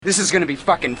This is gonna be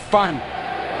fucking fun.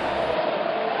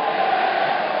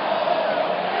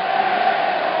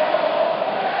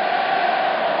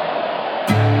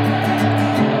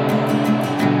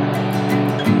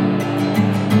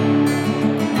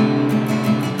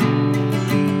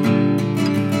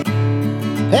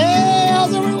 Hey,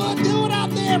 how's everyone doing out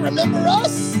there? Remember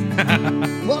us?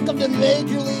 Welcome to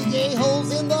Major League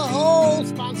A-Holes in the Hole,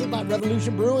 sponsored by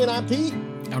Revolution Brewing. I'm Pete.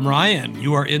 I'm Ryan.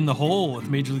 You are in the hole with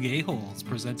Major League A-Holes,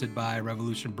 presented by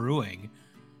Revolution Brewing.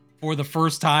 For the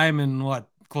first time in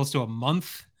close to a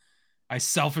month, I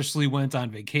selfishly went on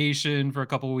vacation for a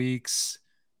couple weeks.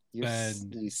 You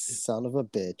son of a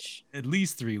bitch. At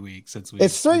least 3 weeks since we.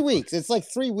 It's 3 weeks. It's like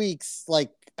 3 weeks,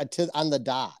 on the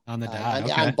dot. On the dot.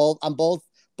 Okay. On both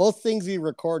things we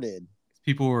recorded.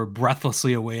 People were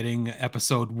breathlessly awaiting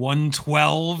episode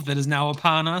 112 that is now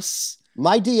upon us.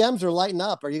 My DMs are lighting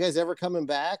up. Are you guys ever coming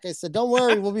back? I said, don't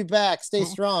worry, we'll be back. Stay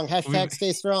strong. Hashtag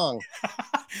stay strong.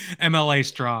 MLA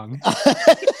strong.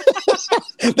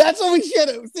 That's what we should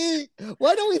have. See,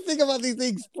 why don't we think about these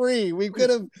things free? We could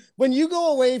have, when you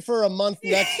go away for a month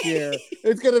next year,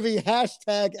 it's going to be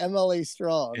hashtag MLA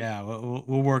strong. Yeah,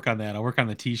 we'll work on that. I'll work on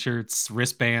the t-shirts,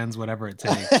 wristbands, whatever it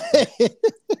takes.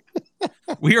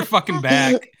 We are fucking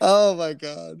back. Oh my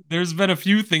God. There's been a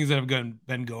few things that have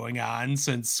been going on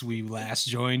since we last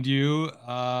joined you.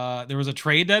 There was a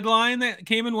trade deadline that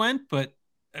came and went, but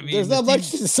I mean, there's not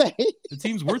much to say. The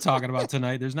teams we're talking about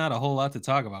tonight, there's not a whole lot to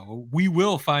talk about. We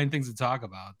will find things to talk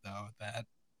about, though.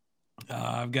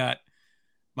 I've got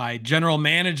my general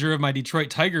manager of my Detroit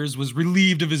Tigers was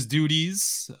relieved of his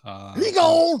duties. He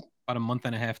gone about a month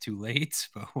and a half too late,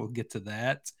 but we'll get to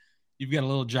that. You've got a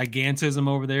little gigantism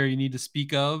over there you need to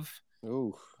speak of.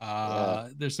 Ooh,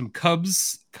 There's some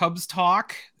Cubs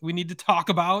talk we need to talk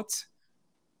about.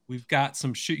 We've got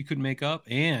some shit you could make up,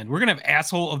 and we're gonna have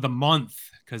asshole of the month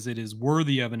because it is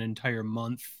worthy of an entire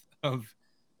month of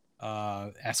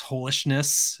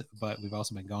assholishness. But we've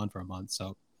also been gone for a month,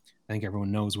 so I think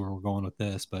everyone knows where we're going with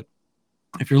this. But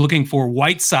if you're looking for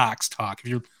White Sox talk, if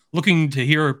you're looking to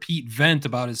hear Pete vent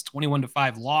about his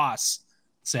 21-5 loss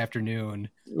this afternoon,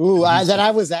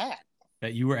 I was at.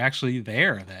 That you were actually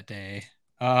there that day.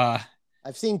 I've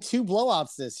seen 2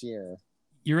 blowouts this year.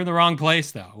 You're in the wrong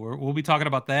place, though. We'll be talking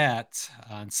about that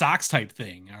on Sox Type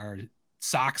Thing, our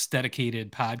Sox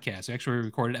dedicated podcast. We actually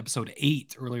recorded episode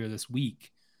 8 earlier this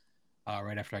week,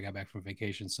 right after I got back from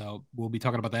vacation. So we'll be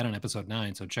talking about that on episode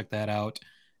 9. So check that out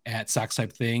at Sox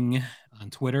Type Thing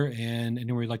on Twitter and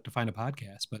anywhere you'd like to find a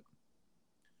podcast. But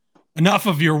enough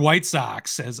of your White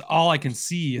Sox, as all I can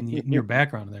see in your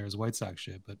background there is White Sox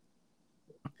shit. But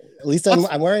at least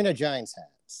I'm wearing a Giants hat.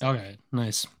 So. Okay,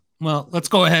 nice. Well, let's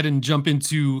go ahead and jump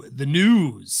into the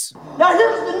news. Now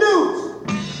here's the news.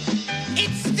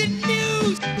 It's the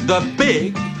news. The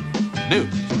big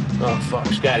news. Oh, fuck,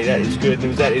 Scotty, that is good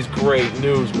news. That is great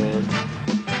news, man.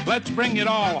 Let's bring it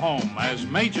all home as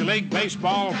Major League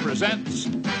Baseball presents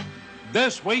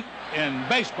This Week in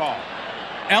Baseball.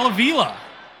 Al Avila,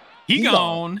 he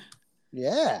gone.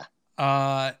 Yeah.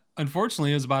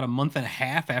 Unfortunately, it was about a month and a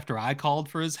half after I called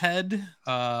for his head.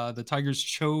 The Tigers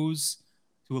chose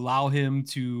to allow him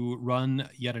to run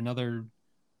yet another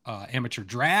amateur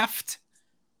draft,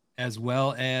 as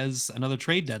well as another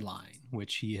trade deadline,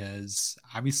 which he has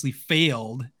obviously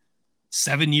failed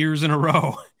 7 years in a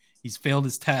row. He's failed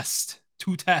his test,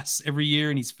 2 tests every year,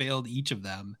 and he's failed each of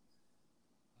them.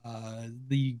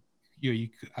 I've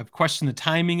questioned the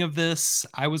timing of this.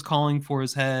 I was calling for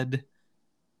his head.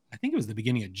 I think it was the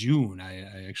beginning of June.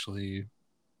 I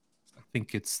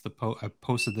think it's I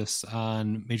posted this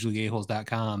on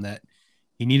MajorLeagueAholes.com that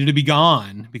he needed to be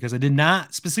gone because I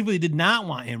specifically did not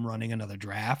want him running another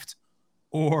draft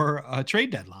or a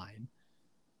trade deadline.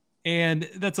 And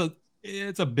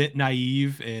it's a bit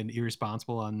naive and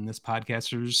irresponsible on this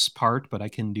podcaster's part, but I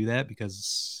can do that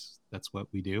because that's what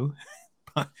we do.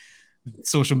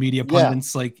 Social media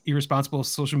pundits, like irresponsible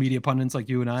social media pundits like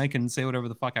you and I, can say whatever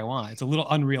the fuck I want. It's a little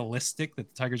unrealistic that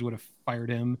the Tigers would have fired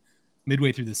him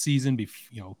midway through the season,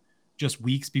 just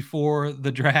weeks before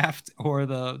the draft or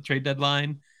the trade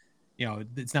deadline.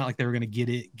 It's not like they were going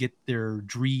to get their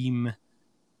dream,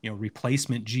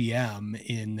 replacement GM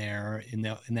in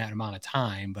that amount of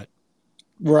time. But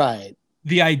right.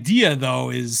 The idea,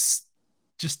 though, is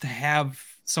just to have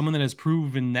someone that has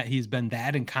proven that he's been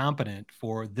that incompetent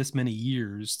for this many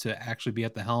years to actually be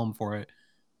at the helm for it.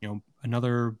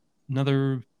 Another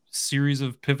series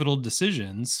of pivotal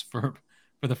decisions for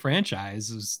the franchise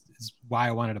is why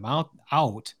I wanted him out.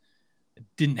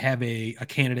 Didn't have a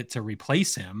candidate to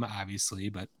replace him, obviously,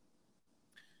 but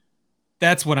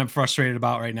that's what I'm frustrated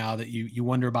about right now, that you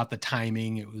wonder about the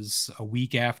timing. It was a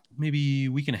week after, maybe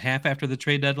a week and a half after the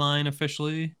trade deadline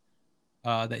officially,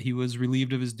 that he was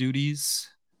relieved of his duties.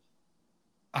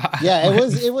 Yeah,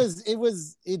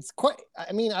 it's quite,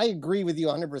 I mean, I agree with you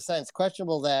 100%. It's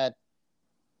questionable that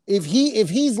if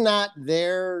he's not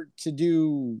there to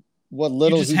do what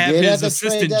little You just he have did his at the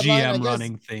trade assistant deadline, I GM guess,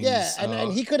 running things. yeah, so.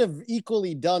 and he could have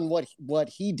equally done what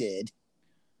he did,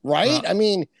 right? Well, I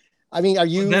mean, are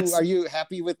that's- you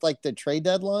happy with like the trade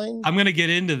deadline? I'm going to get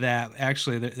into that.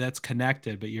 Actually, that's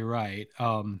connected, but you're right.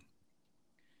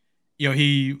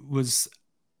 He was.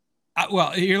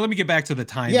 Well, here, let me get back to the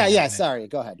timing. Yeah. Sorry,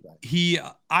 go ahead.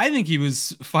 I think he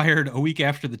was fired a week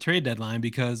after the trade deadline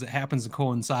because it happens to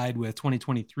coincide with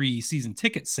 2023 season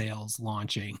ticket sales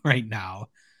launching right now.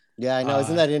 Yeah, I know.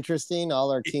 Isn't that interesting?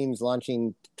 All our teams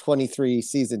launching 23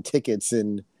 season tickets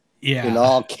in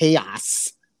all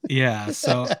chaos. Yeah,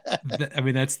 so I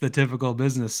mean that's the typical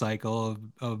business cycle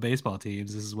of baseball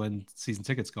teams. This is when season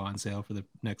tickets go on sale for the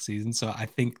next season. So I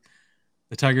think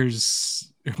the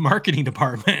Tigers marketing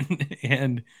department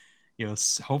and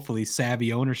hopefully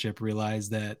savvy ownership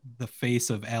realized that the face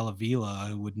of Al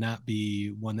Avila would not be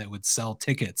one that would sell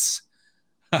tickets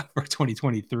for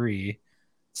 2023.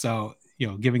 So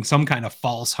giving some kind of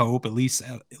false hope. At least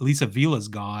Avila's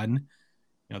gone.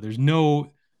 There's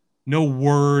no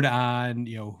word on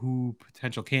who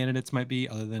potential candidates might be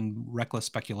other than reckless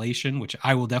speculation, which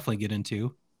I will definitely get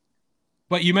into.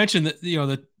 But you mentioned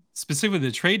that specifically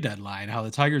the trade deadline, how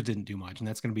the Tigers didn't do much, and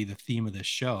that's going to be the theme of this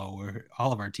show, where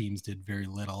all of our teams did very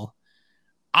little.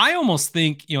 I almost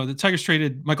think the Tigers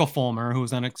traded Michael Fulmer, who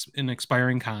was on an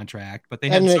expiring contract, but they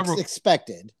had several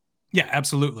expected. Yeah,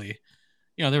 absolutely.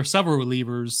 There were several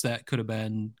relievers that could have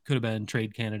been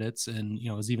trade candidates, and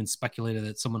it was even speculated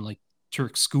that someone like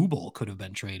Turk Skubal could have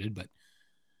been traded, but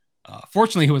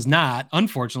fortunately he was not.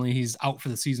 Unfortunately, he's out for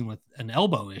the season with an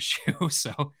elbow issue.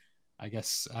 So I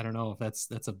guess I don't know if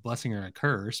that's a blessing or a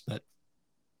curse, but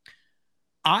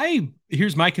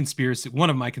here's my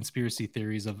one of my conspiracy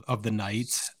theories of the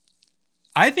night.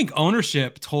 I think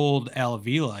ownership told Al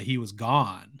Avila he was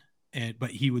gone, but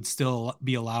he would still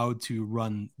be allowed to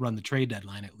run the trade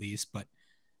deadline at least. But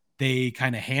they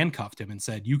kind of handcuffed him and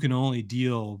said, you can only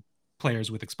deal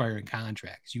players with expiring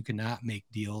contracts. You cannot make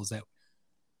deals that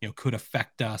could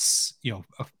affect us,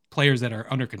 players that are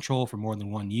under control for more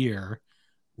than 1 year.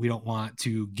 We don't want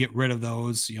to get rid of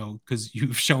those, because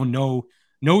you've shown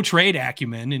no trade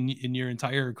acumen in your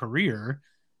entire career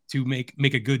to make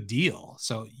a good deal.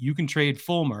 So you can trade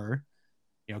Fulmer,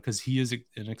 because he is an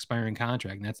expiring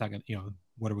contract, and that's not going to,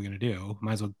 what are we going to do?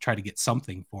 Might as well try to get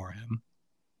something for him.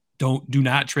 Do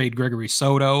not trade Gregory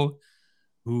Soto,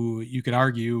 who you could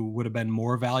argue would have been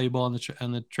more valuable on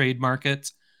the trade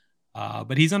market.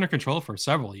 But he's under control for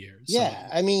several years. Yeah.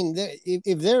 So. I mean,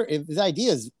 if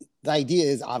the idea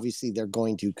is obviously they're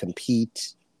going to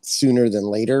compete sooner than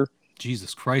later.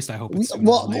 Jesus Christ, I hope it's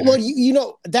well,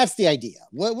 that's the idea.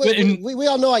 We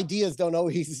all know ideas don't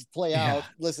always play out.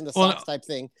 Listen to Sox type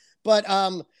thing, but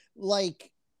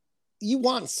you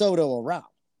want Soto around.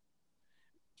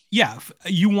 Yeah,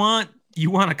 you want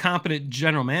a competent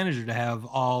general manager to have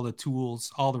all the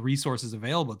tools, all the resources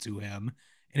available to him.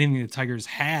 Anything the Tigers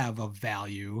have of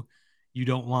value, you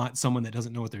don't want someone that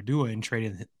doesn't know what they're doing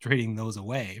trading those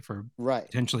away for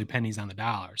potentially pennies on the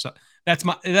dollar. So that's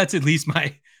at least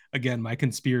my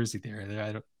conspiracy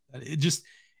theory. It's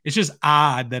just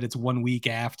odd that it's 1 week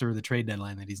after the trade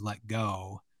deadline that he's let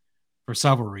go for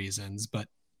several reasons. But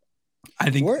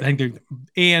I think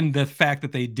and the fact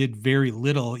that they did very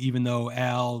little, even though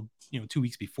Al, 2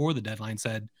 weeks before the deadline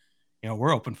said,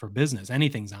 we're open for business.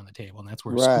 Anything's on the table. And that's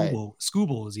where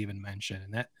Skubal was even mentioned.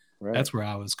 And that's where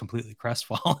I was completely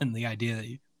crestfallen. The idea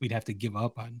that we'd have to give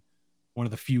up on one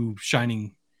of the few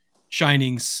shining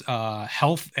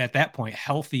health at that point,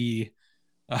 healthy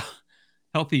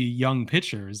young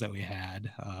pitchers that we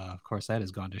had. Of course, that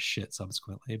has gone to shit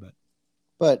subsequently, but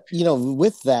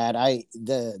with that,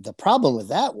 the problem with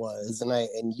that was,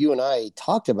 and you and I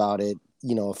talked about it,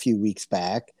 a few weeks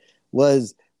back,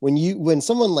 was when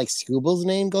someone like Skubal's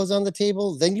name goes on the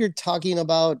table, then you're talking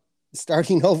about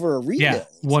starting over a rebuild. Yeah,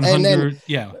 100.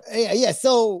 Yeah.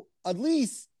 So at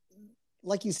least,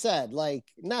 like you said,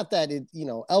 not that it,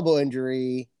 elbow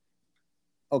injury.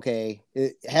 Okay,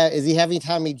 is he having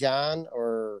Tommy John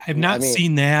or? I've not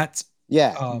seen that.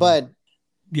 Yeah, but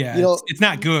yeah, it's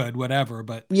not good. Whatever,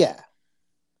 but yeah.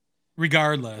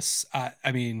 Regardless, I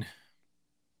don't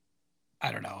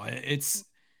know.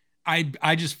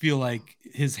 I just feel like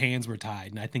his hands were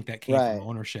tied, and I think that came from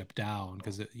ownership down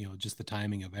because just the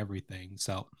timing of everything.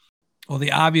 So Well,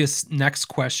 the obvious next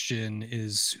question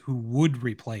is who would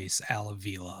replace Al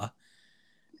Avila,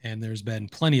 and there's been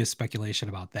plenty of speculation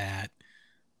about that.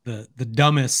 The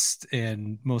dumbest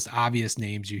and most obvious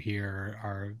names you hear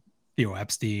are Theo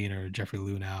Epstein or Jeffrey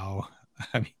Luhnow.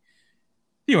 I mean,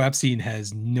 Theo Epstein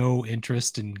has no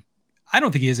interest in. I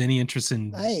don't think he has any interest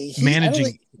in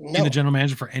managing being the general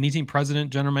manager for any team,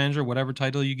 president, general manager, whatever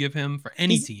title you give him for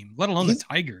any team, let alone the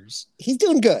Tigers. He's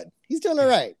doing good. He's doing all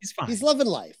right. He's fine. He's loving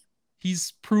life.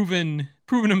 He's proven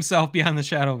himself beyond the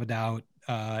shadow of a doubt.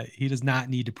 He does not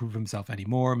need to prove himself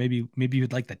anymore. Maybe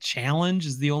you'd like the challenge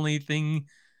is the only thing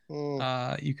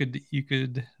you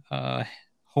could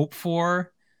hope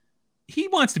for. He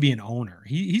wants to be an owner.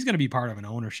 He's going to be part of an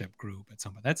ownership group at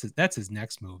some point. That's his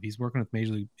next move. He's working with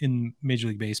Major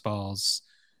League Baseball's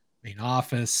main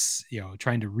office,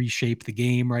 trying to reshape the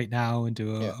game right now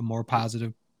into a more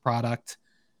positive product.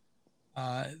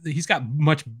 He's got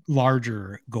much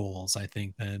larger goals, I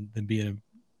think, than being a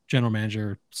general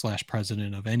manager /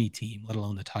 president of any team, let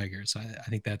alone the Tigers. I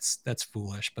think that's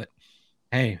foolish. But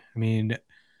hey, I mean,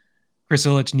 Chris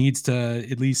Ilitch needs to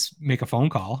at least make a phone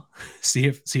call, see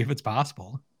if it's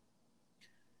possible.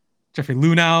 Jeffrey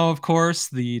Luhnow, of course,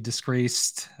 the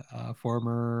disgraced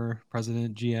former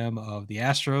president GM of the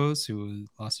Astros, who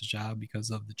lost his job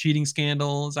because of the cheating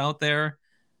scandals out there.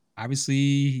 Obviously,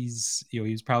 he's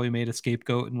probably made a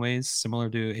scapegoat in ways similar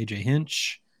to AJ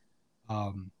Hinch. He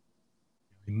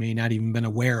may not even been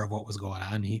aware of what was going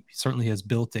on. He certainly has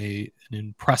built an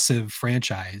impressive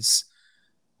franchise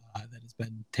that has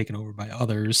been taken over by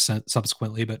others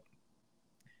subsequently, but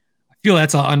I feel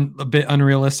that's a bit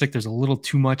unrealistic. There's a little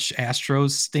too much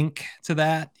Astros stink to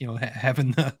that,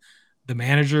 having the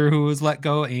manager who was let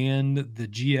go and the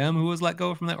GM who was let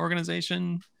go from that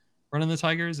organization running the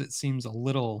Tigers. It seems a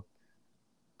little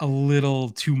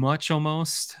too much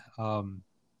almost. I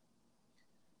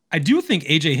do think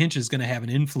AJ Hinch is going to have an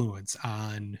influence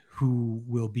on who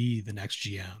will be the next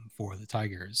GM for the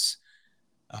Tigers.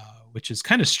 Which is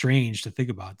kind of strange to think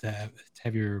about, to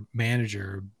have your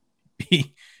manager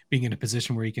being in a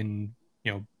position where he can,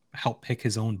 help pick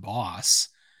his own boss.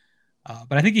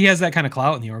 But I think he has that kind of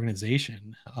clout in the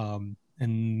organization.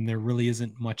 And there really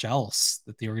isn't much else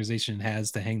that the organization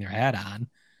has to hang their hat on.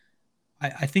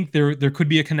 I think there could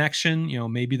be a connection.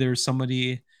 Maybe there's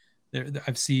somebody there.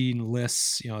 I've seen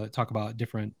lists, that talk about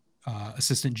different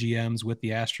assistant GMs with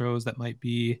the Astros that might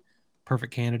be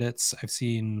perfect candidates. I've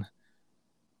seen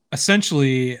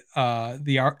essentially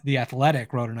the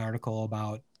Athletic wrote an article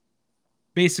about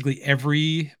basically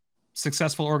every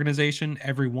successful organization,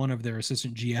 every one of their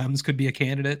assistant GMs could be a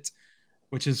candidate,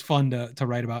 which is fun to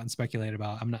write about and speculate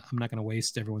about. I'm not going to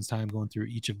waste everyone's time going through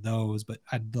each of those, but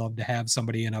I'd love to have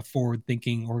somebody in a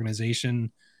forward-thinking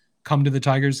organization come to the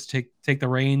Tigers to take the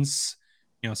reins.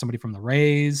 Somebody from the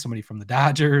Rays, somebody from the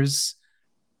Dodgers,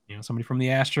 somebody from the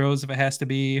Astros if it has to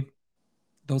be.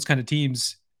 Those kind of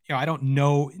teams. I don't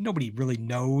know. Nobody really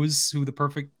knows who the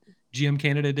perfect GM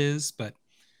candidate is, but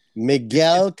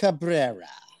Miguel Cabrera.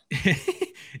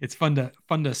 It's fun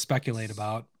to speculate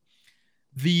about.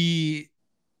 The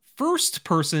first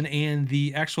person and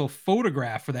the actual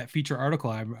photograph for that feature article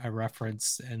I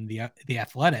referenced and the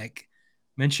Athletic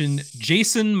mentioned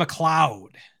Jason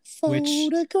McLeod, which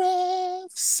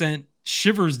sent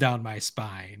shivers down my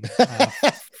spine.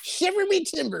 Shiver me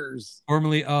timbers.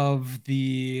 Formerly of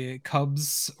the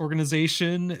Cubs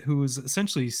organization, who was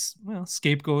essentially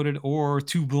scapegoated or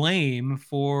to blame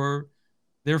for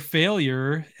their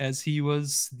failure as he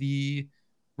was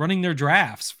running their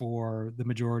drafts for the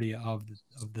majority of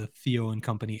the Theo and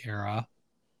company era.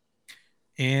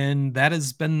 And that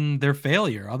has been their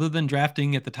failure, other than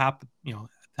drafting at the top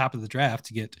of the draft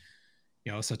to get,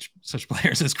 such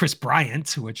players as Chris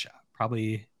Bryant, which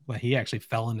probably he actually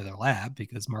fell into their lap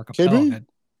because Mark Appel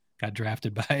got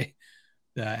drafted by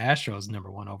the Astros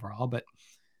 #1 overall. But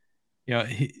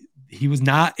he was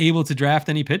not able to draft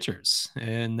any pitchers,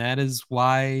 and that is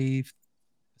why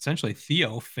essentially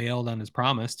Theo failed on his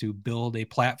promise to build a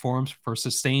platform for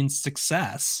sustained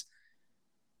success.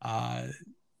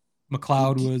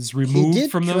 McLeod was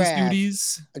removed from those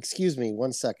duties. Excuse me,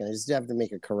 1 second. I just have to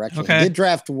make a correction. Okay. He did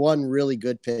draft one really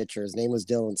good pitcher. His name was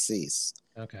Dylan Cease.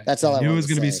 Okay. That's all I knew. It was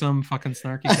going to be some fucking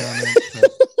snarky comment.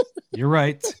 You're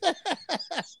right.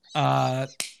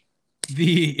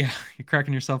 You're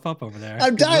cracking yourself up over there.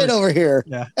 I'm dying over here.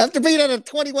 Yeah. After being at a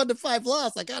 21-5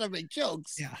 loss, I gotta make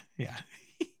jokes. Yeah.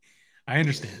 I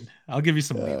understand. I'll give you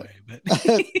some leeway, but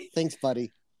thanks,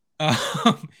 buddy.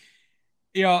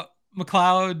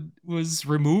 McLeod was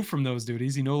removed from those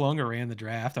duties. He no longer ran the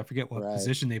draft. I forget what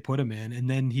position they put him in. And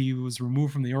then he was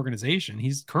removed from the organization.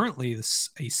 He's currently a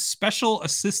special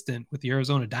assistant with the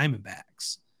Arizona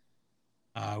Diamondbacks,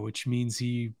 which means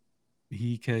he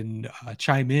can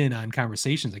chime in on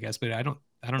conversations, I guess. But I don't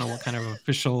know what kind of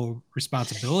official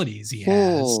responsibilities he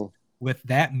has with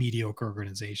that mediocre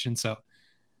organization. So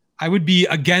I would be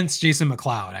against Jason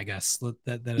McLeod, I guess.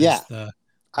 That is the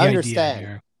I understand.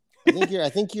 Here. I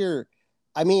think you're.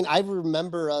 I mean, I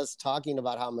remember us talking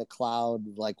about how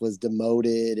McLeod was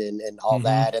demoted and all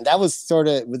that, and that was sort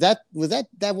of that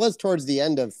was towards the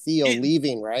end of Theo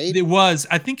leaving, right? It was.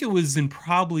 I think it was in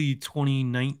probably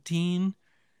 2019.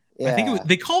 Yeah. I think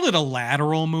they called it a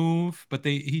lateral move, but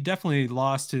he definitely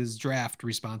lost his draft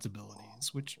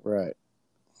responsibilities, which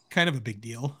kind of a big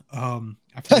deal. I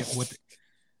forget what.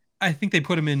 I think they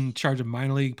put him in charge of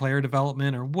minor league player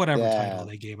development or whatever title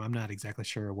they gave him. I'm not exactly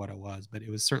sure what it was, but it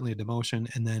was certainly a demotion.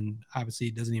 And then obviously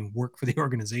it doesn't even work for the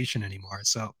organization anymore.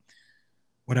 So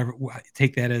whatever,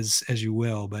 take that as you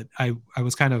will. But I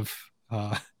was kind of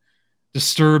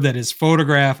disturbed at his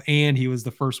photograph, and he was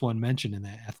the first one mentioned in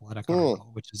that Athletic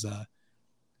article, which is a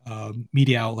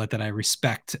media outlet that I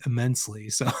respect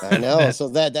immensely. So I know. So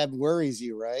that worries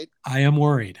you, right? I am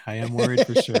worried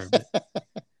for sure. But,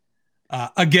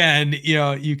 again,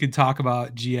 you can talk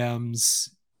about GMs,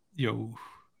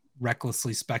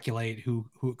 recklessly speculate who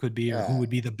it could be or who would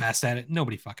be the best at it.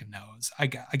 Nobody fucking knows. I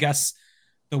guess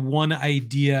the one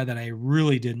idea that I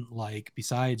really didn't like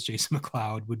besides Jason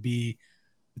McLeod would be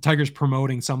the Tigers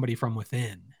promoting somebody from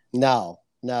within. No,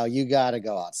 you got to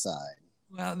go outside.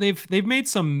 Well, they've made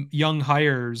some young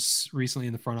hires recently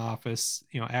in the front office,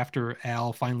 after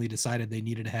Al finally decided they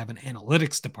needed to have an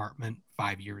analytics department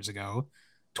 5 years ago.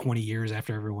 20 years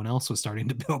after everyone else was starting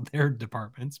to build their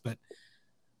departments. But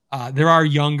there are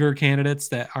younger candidates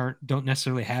that don't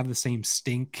necessarily have the same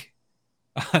stink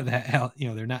that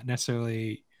they're not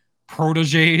necessarily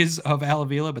proteges of Al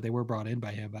Avila, but they were brought in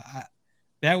by him. But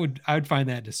I would find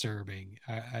that disturbing.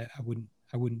 I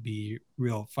wouldn't be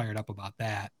real fired up about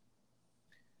that.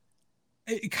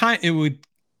 It would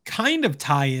kind of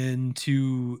tie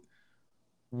into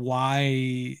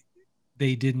why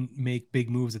they didn't make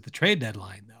big moves at the trade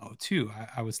deadline, though, too.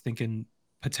 I was thinking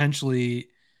potentially,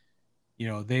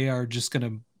 they are just going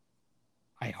to,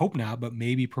 I hope not, but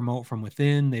maybe promote from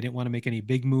within. They didn't want to make any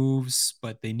big moves,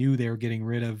 but they knew they were getting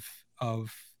rid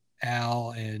of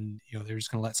Al, and, they're just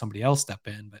going to let somebody else step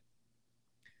in. But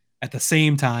at the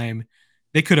same time,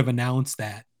 they could have announced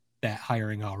that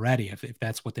hiring already if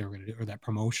that's what they were going to do, or that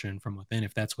promotion from within,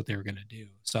 if that's what they were going to do.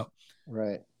 So,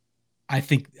 right. I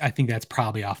think that's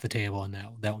probably off the table, and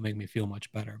that will make me feel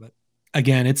much better. But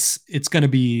again, it's going to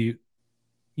be,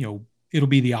 it'll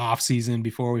be the off season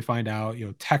before we find out.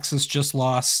 Texas just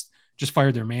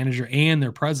fired their manager and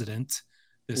their president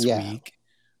this week.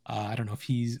 I don't know if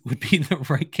he would be the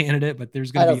right candidate, but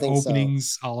there's going to be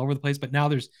openings all over the place. But now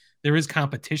there is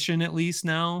competition, at least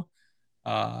now.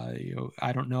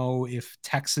 I don't know if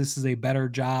Texas is a better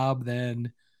job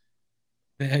than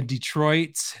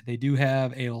Detroit. They do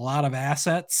have a lot of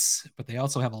assets, but they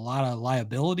also have a lot of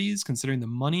liabilities considering the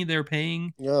money they're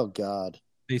paying. Oh God.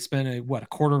 They spent a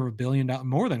 $250 million,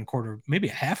 more than maybe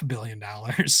 $500 million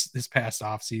this past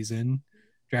offseason.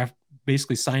 Draft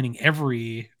basically signing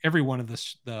every one of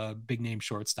the big name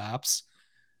shortstops,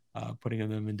 putting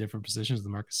them in different positions, the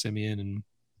Marcus Semien and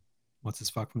what's his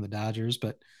fuck from the Dodgers.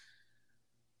 But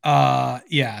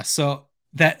so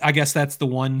that, I guess that's the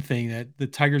one thing that the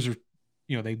Tigers are,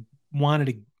 they wanted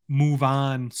to move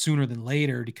on sooner than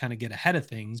later to kind of get ahead of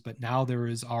things, but now there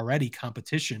is already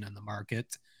competition on the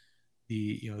market.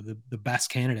 The best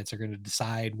candidates are going to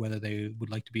decide whether they would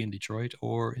like to be in Detroit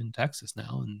or in Texas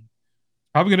now, and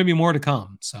probably going to be more to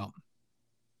come. So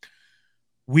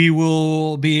we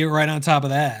will be right on top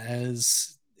of that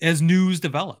as news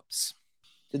develops.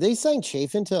 Did they sign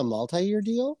Chafin to a multi-year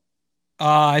deal?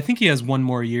 I think he has one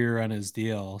more year on his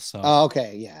deal. So.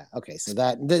 Okay. Yeah. Okay. So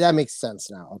that makes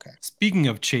sense now. Okay. Speaking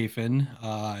of Chafin,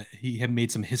 he had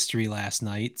made some history last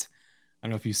night. I don't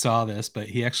know if you saw this, but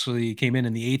he actually came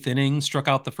in the 8th inning, struck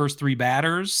out the first 3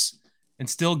 batters, and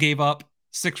still gave up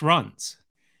 6 runs.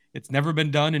 It's never been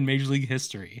done in Major League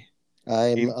history.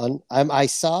 I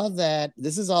saw that.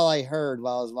 This is all I heard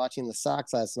while I was watching the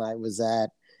Sox last night, was that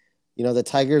the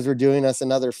Tigers were doing us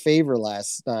another favor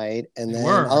last night, and then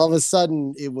all of a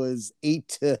sudden it was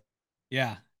 8-2.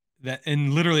 Yeah,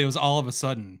 and literally it was all of a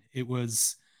sudden. It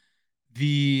was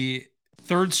the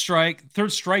third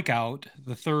strikeout.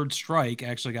 The third strike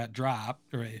actually got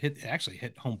dropped, or it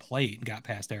hit home plate and got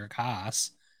past Eric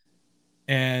Haas,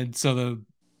 and so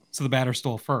the batter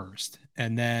stole first,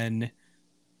 and then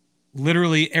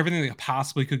literally everything that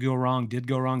possibly could go wrong did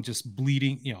go wrong. Just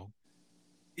bleeding,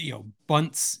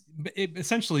 bunts,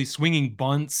 essentially swinging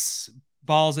bunts,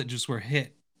 balls that just were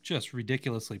hit just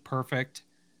ridiculously perfect,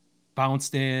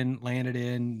 bounced in, landed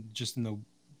in, just in the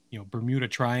Bermuda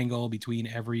Triangle between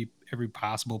every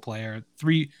possible player.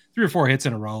 Three or four hits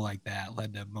in a row like that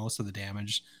led to most of the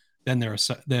damage. Then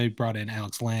they brought in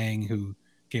Alex Lang, who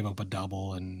gave up a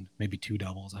double and maybe two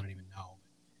doubles. I don't even know.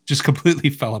 Just completely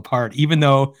fell apart, even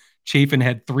though Chafin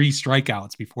had 3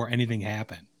 strikeouts before anything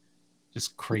happened.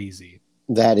 Just crazy.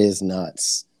 That is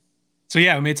nuts. So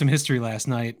yeah, we made some history last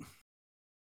night.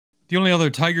 The only other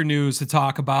Tiger news to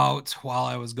talk about while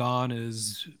I was gone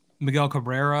is Miguel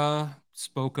Cabrera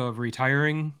spoke of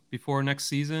retiring before next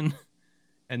season,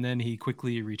 and then he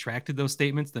quickly retracted those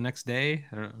statements the next day.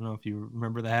 I don't know if you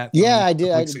remember that. Yeah, I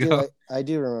do. I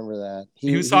do remember that.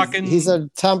 He was talking. He's a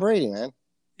Tom Brady, man.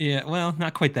 Yeah, well,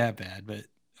 not quite that bad,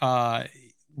 but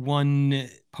one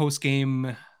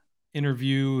post-game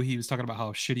interview, he was talking about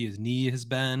how shitty his knee has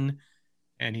been,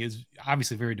 and he was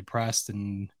obviously very depressed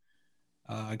and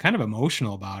kind of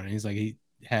emotional about it. He's like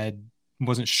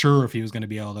wasn't sure if he was going to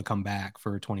be able to come back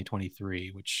for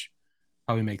 2023, which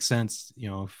probably makes sense,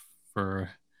 for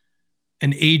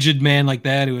an aged man like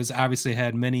that who has obviously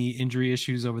had many injury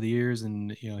issues over the years,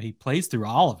 and he plays through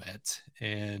all of it,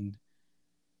 and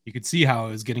you could see how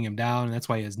it was getting him down, and that's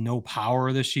why he has no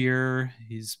power this year.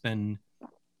 He's been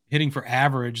hitting for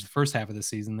average the first half of the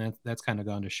season. That's kind of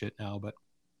gone to shit now, but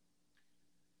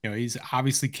he's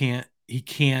obviously can't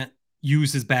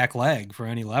use his back leg for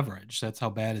any leverage. That's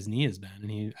how bad his knee has been.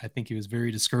 And I think he was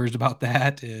very discouraged about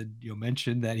that. And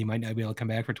mentioned that he might not be able to come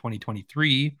back for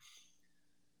 2023.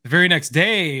 The very next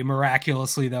day,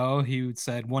 miraculously though, he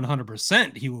said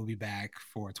 100% he will be back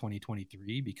for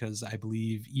 2023, because I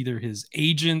believe either his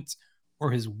agent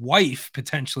or his wife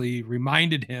potentially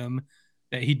reminded him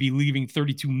that he'd be leaving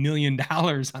 $32 million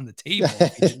on the table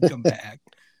if he didn't come back.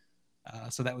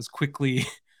 So that was quickly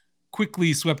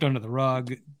swept under the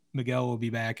rug. Miguel will be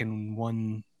back in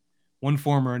one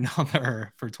form or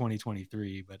another for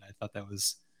 2023, but I thought that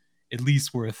was at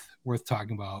least worth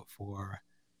talking about for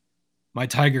my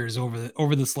Tigers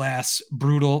over this last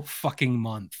brutal fucking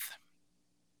month.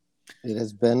 It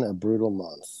has been a brutal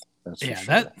month.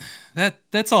 That's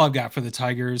that's all I've got for the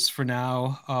Tigers for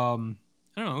now.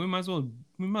 I don't know. We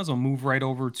might as well move right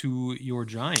over to your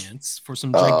Giants for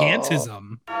some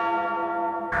gigantism.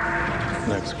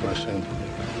 Next question.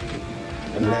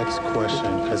 The next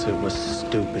question, because it was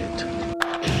stupid. He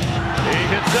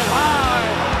hits it high.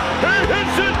 He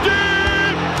hits it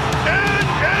deep. It is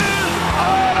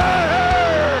out of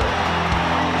here.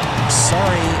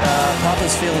 Sorry,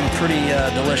 Papa's feeling pretty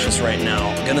delicious right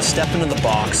now. Gonna step into the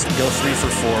box, go 3 for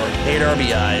 4, 8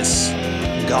 RBIs.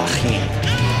 Gahim.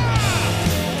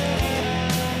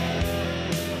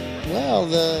 Well,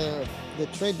 the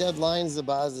trade deadline's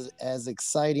about as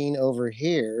exciting over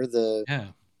here.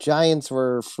 Giants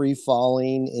were free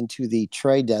falling into the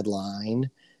trade deadline.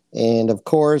 And of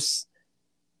course,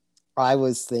 I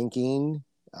was thinking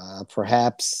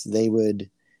perhaps they would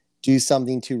do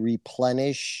something to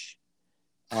replenish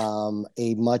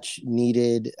a much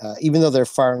needed, even though their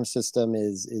farm system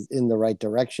is in the right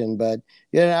direction, but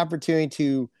you had an opportunity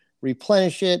to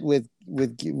replenish it with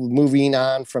moving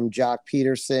on from Jock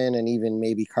Peterson and even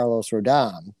maybe Carlos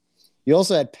Rodon. You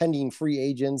also had pending free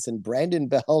agents and Brandon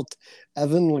Belt,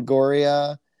 Evan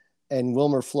Longoria, and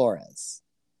Wilmer Flores.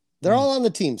 They're all on the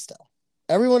team still.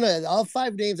 Everyone, all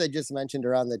 5 names I just mentioned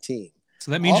are on the team. So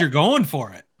that means you're going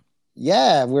for it.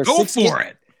 Yeah, we're go for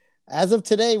it. As of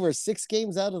today, we're 6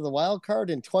 games out of the wild card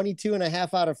and 22 and a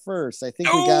half out of first. I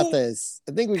think we got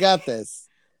this.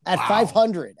 At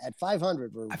 500. At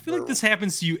 500, I feel like this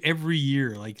happens to you every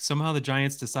year. Like somehow the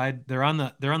Giants decide they're on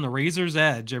the razor's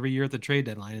edge every year at the trade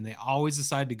deadline, and they always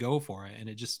decide to go for it, and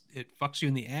it fucks you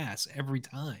in the ass every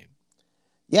time.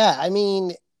 Yeah, I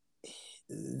mean,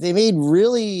 they made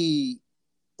really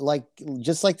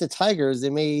just like the Tigers,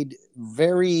 they made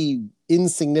very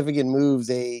insignificant moves.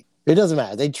 It doesn't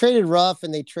matter. They traded Ruff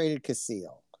and they traded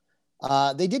Casile.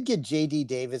 They did get JD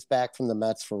Davis back from the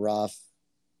Mets for Ruff.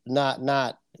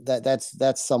 Not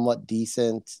that's somewhat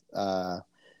decent.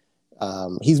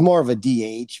 He's more of a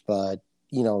DH, but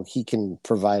he can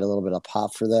provide a little bit of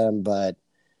pop for them. But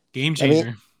game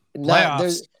changer.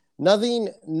 There's nothing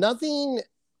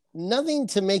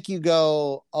to make you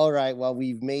go, all right, well,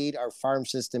 we've made our farm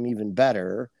system even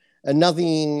better, and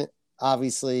nothing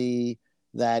obviously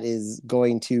that is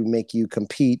going to make you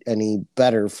compete any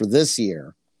better for this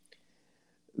year.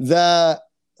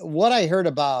 What I heard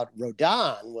about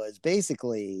Rodon was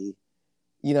basically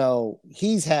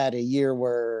he's had a year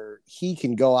where he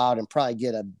can go out and probably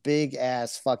get a big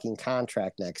ass fucking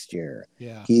contract next year.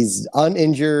 Yeah. He's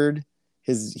uninjured.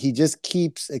 He just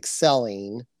keeps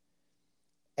excelling.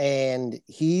 And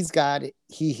he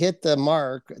hit the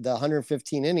mark, the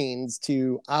 115 innings,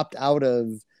 to opt out of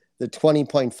the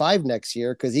 20.5 next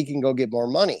year because he can go get more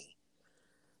money.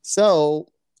 So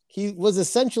he was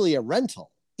essentially a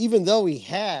rental, even though he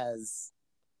has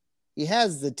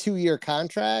the 2-year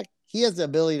contract. He has the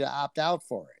ability to opt out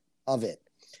of it.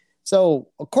 So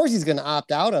of course he's going to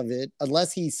opt out of it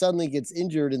unless he suddenly gets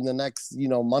injured in the next,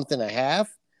 month and a half.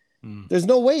 There's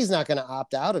no way he's not going to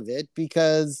opt out of it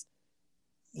because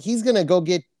he's going to go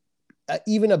get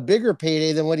even a bigger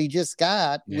payday than what he just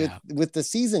got with the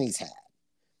season he's had.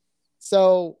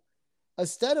 So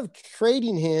instead of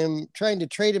trying to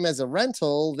trade him as a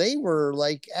rental, they were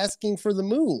like asking for the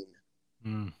moon.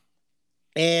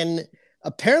 And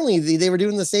apparently they were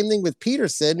doing the same thing with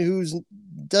Peterson, who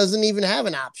doesn't even have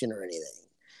an option or anything.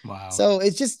 Wow. So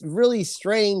it's just really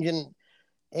strange.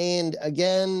 And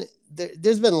again,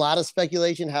 there's been a lot of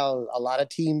speculation how a lot of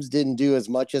teams didn't do as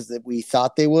much as that we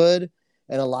thought they would.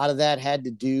 And a lot of that had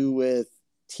to do with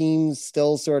teams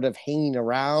still sort of hanging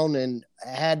around and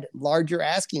had larger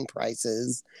asking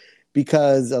prices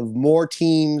because of more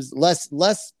teams,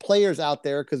 less players out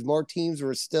there because more teams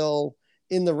were still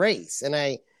in the race. And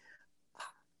I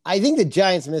think the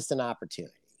Giants missed an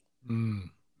opportunity.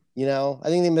 I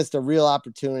think they missed a real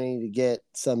opportunity to get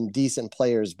some decent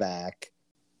players back.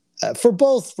 For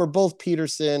both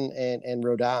Peterson and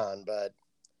Rodon, but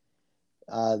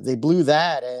they blew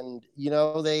that, and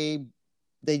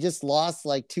they just lost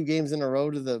like 2 games in a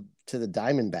row to the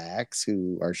Diamondbacks,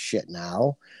 who are shit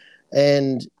now,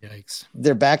 and yikes.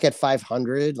 They're back at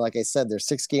 500. Like I said, they're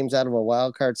 6 games out of a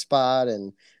wild card spot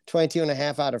and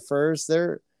 22.5 out of first.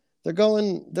 They're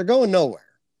going nowhere,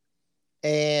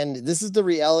 and this is the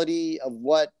reality of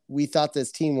what we thought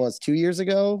this team was 2 years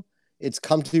ago. It's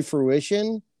come to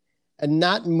fruition. And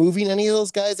not moving any of those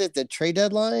guys at the trade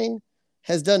deadline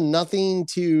has done nothing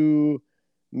to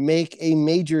make a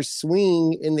major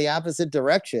swing in the opposite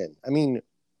direction. I mean,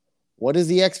 what is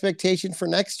the expectation for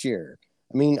next year?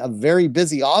 I mean, a very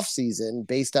busy offseason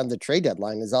based on the trade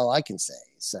deadline is all I can say.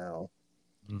 So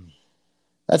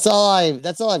that's all I've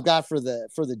got for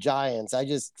the Giants. I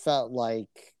just felt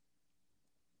like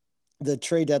the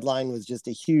trade deadline was just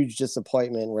a huge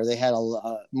disappointment where they had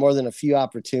more than a few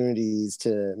opportunities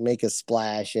to make a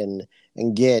splash and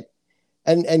get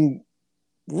and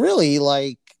really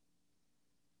like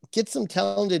get some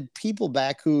talented players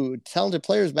back who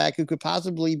could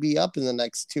possibly be up in the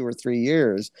next 2 or 3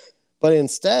 years. But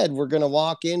instead, we're going to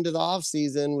walk into the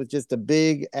offseason with just a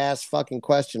big ass fucking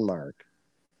question mark.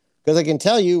 Because I can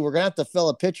tell you, we're going to have to fill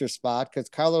a pitcher spot because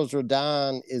Carlos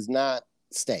Rodon is not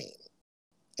staying.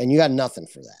 And you got nothing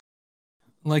for that.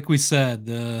 Like we said,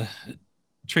 the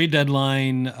trade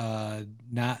deadline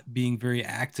not being very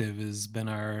active has been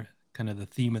our kind of the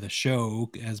theme of the show,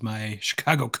 as my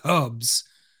Chicago Cubs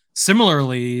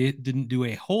similarly didn't do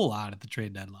a whole lot at the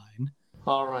trade deadline.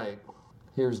 All right,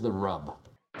 here's the rub.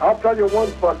 I'll tell you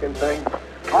one fucking thing.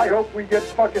 I hope we get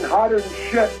fucking hotter than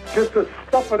shit just to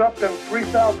stuff it up them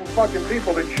 3,000 fucking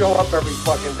people that show up every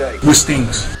fucking day. Who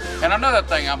stings? And another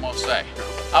thing I'm gonna say.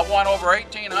 I've won over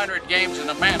 1,800 games as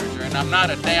a manager, and I'm not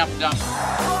a damn dummy.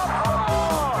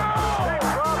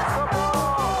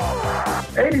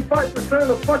 85% of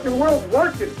the fucking world's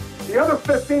working. The other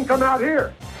 15 come out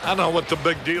here. I know what the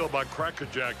big deal about Cracker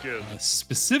Jack is.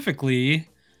 Specifically,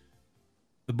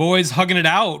 the boys hugging it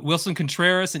out, Wilson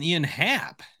Contreras and Ian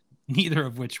Happ, neither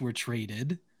of which were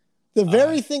traded. The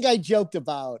very thing I joked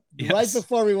about right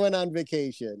before we went on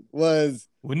vacation was,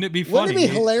 wouldn't it be funny? Wouldn't it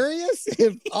be hilarious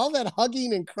if all that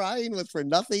hugging and crying was for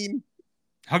nothing?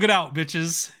 Hug it out,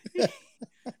 bitches.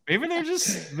 Maybe they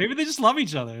just love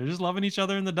each other. They're just loving each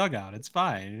other in the dugout. It's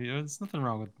fine. There's nothing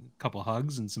wrong with a couple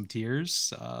hugs and some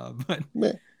tears. But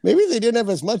maybe they didn't have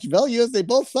as much value as they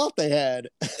both thought they had.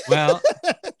 Well,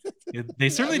 they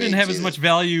certainly didn't have as much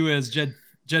value as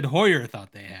Jed Hoyer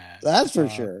thought they had. That's for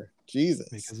sure. Jesus.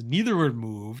 Because neither were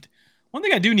moved. One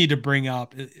thing I do need to bring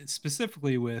up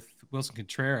specifically with Wilson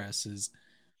Contreras is,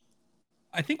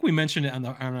 I think we mentioned it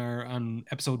on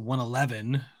episode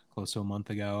 111, close to a month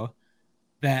ago,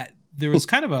 that there was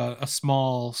kind of a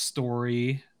small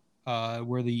story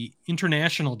where the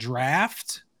international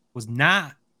draft was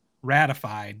not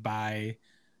ratified by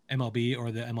MLB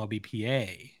or the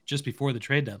MLBPA just before the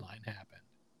trade deadline happened.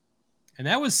 And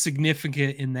that was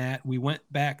significant in that we went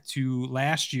back to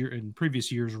last year and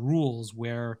previous year's rules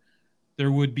where there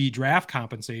would be draft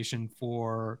compensation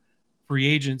for free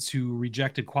agents who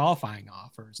rejected qualifying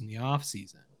offers in the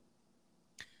offseason.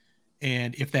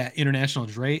 And if that international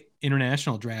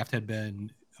draft had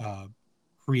been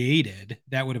created,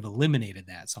 that would have eliminated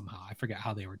that somehow. I forget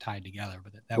how they were tied together,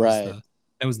 but that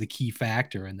was the key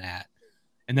factor in that.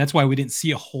 And that's why we didn't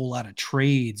see a whole lot of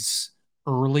trades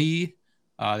early.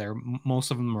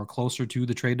 Most of them are closer to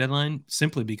the trade deadline,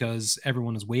 simply because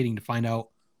everyone is waiting to find out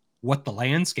what the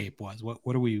landscape was.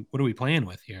 What are we playing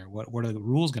with here? What are the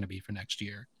rules going to be for next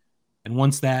year? And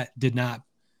once that did not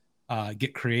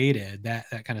get created,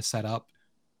 that kind of set up,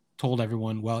 told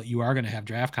everyone, well, you are going to have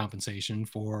draft compensation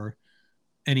for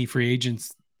any free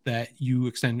agents that you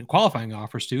extend qualifying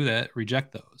offers to that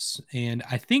reject those. And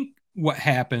I think what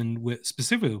happened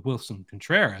specifically with Willson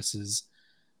Contreras is,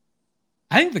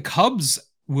 I think the Cubs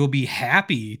will be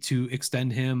happy to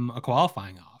extend him a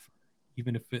qualifying offer,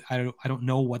 even if I don't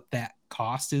know what that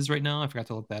cost is right now. I forgot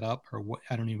to look that up, or what,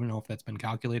 I don't even know if that's been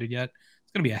calculated yet.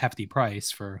 It's going to be a hefty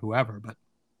price for whoever, but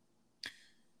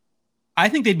I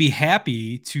think they'd be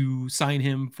happy to sign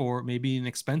him for maybe an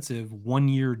expensive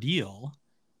 1-year deal,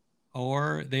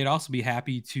 or they'd also be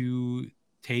happy to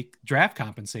take draft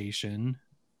compensation,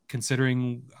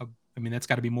 considering, that's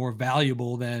got to be more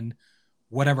valuable than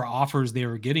whatever offers they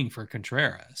were getting for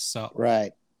Contreras. So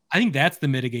right. I think that's the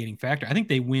mitigating factor. I think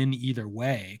they win either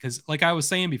way, because like I was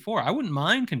saying before, I wouldn't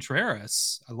mind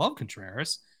Contreras. I love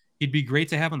Contreras. He'd be great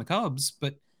to have on the Cubs,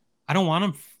 but I don't want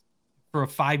him for a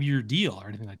 5-year deal or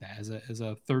anything like that. As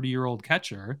a 30-year-old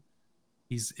catcher,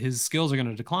 his skills are going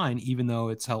to decline, even though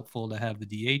it's helpful to have the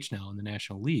DH now in the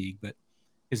National League. But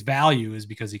his value is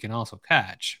because he can also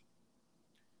catch,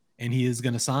 and he is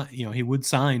going to sign. He would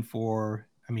sign for.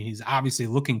 He's obviously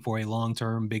looking for a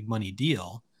long-term big money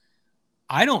deal.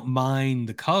 I don't mind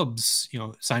the Cubs,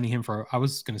 signing him for, I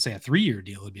was going to say a 3-year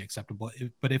deal would be acceptable.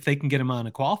 But if they can get him on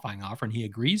a qualifying offer and he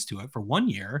agrees to it for 1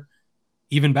 year,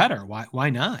 even better. Why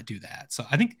not do that? So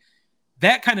I think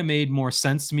that kind of made more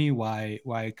sense to me why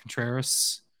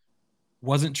Contreras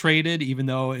wasn't traded, even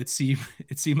though it seemed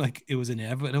like it was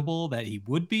inevitable that he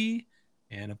would be.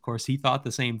 And of course he thought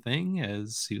the same thing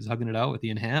as he was hugging it out with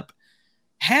Ian Happ.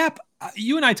 Happ,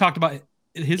 you and I talked about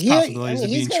his possibilities of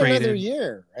being traded. Another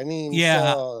year.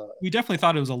 We definitely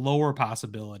thought it was a lower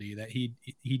possibility that he'd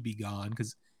be gone,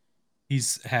 because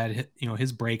he's had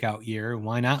his breakout year.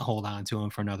 Why not hold on to him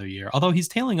for another year? Although he's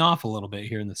tailing off a little bit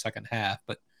here in the second half,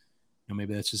 but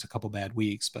maybe that's just a couple bad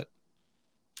weeks. But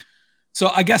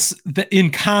so I guess in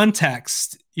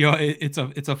context, it's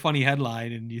a funny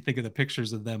headline, and you think of the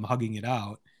pictures of them hugging it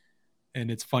out. And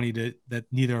it's funny that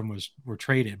neither of them were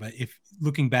traded. But if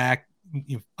looking back,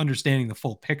 understanding the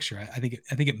full picture, I think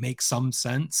it makes some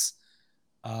sense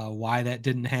why that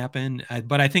didn't happen.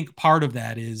 But I think part of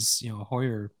that is,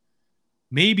 Hoyer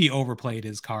maybe overplayed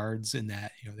his cards in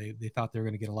that, they thought they were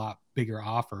going to get a lot bigger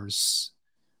offers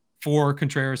for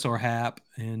Contreras or Happ.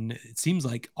 And it seems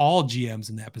like all GMs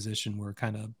in that position were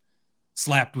kind of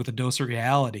slapped with a dose of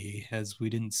reality, as we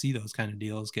didn't see those kind of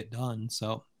deals get done.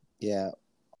 So yeah.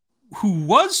 Who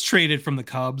was traded from the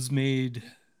Cubs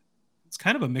it's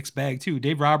kind of a mixed bag too.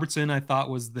 Dave Robertson, I thought,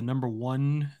 was the number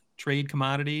 1 trade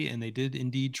commodity, and they did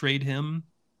indeed trade him.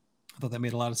 I thought that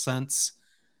made a lot of sense.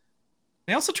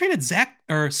 They also traded Scott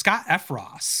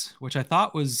Effross, which I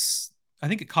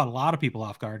think it caught a lot of people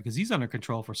off guard, because he's under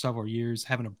control for several years,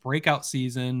 having a breakout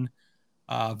season,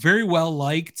 very well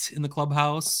liked in the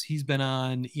clubhouse. He's been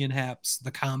on Ian Happ's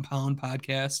The Compound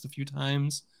podcast a few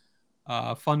times.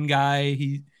 Fun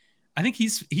guy. I think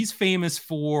he's famous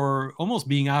for almost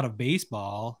being out of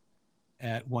baseball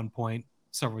at one point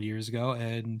several years ago.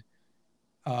 And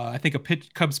I think a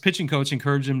Cubs pitching coach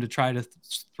encouraged him to try to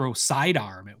throw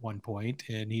sidearm at one point,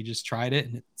 and he just tried it,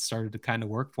 and it started to kind of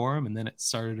work for him. And then it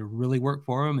started to really work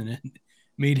for him, and it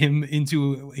made him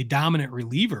into a dominant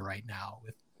reliever right now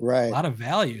with a lot of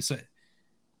value. So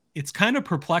it's kind of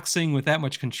perplexing with that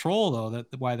much control, though,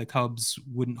 why the Cubs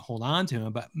wouldn't hold on to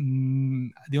him. But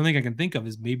the only thing I can think of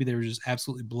is maybe they were just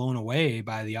absolutely blown away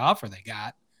by the offer they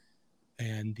got.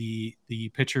 And the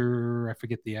pitcher, I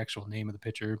forget the actual name of the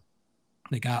pitcher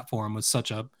they got for him, was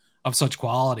of such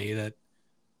quality that,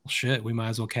 well, shit, we might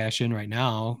as well cash in right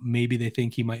now. Maybe they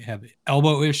think he might have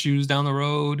elbow issues down the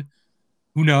road.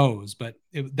 Who knows? But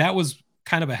that was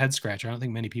kind of a head scratcher. I don't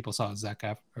think many people saw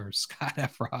Scott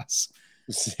Effross.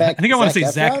 I think I want to say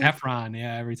Zac Efron.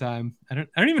 Yeah, every time. I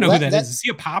don't even know who that is. Is he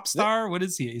a pop star? What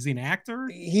is he? Is he an actor?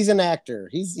 He's an actor.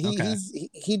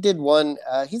 He did one.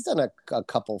 He's done a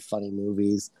couple funny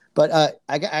movies. But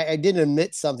I did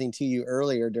admit something to you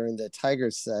earlier during the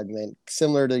Tigers segment,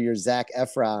 similar to your Zac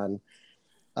Efron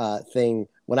thing.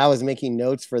 When I was making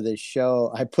notes for this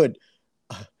show, I put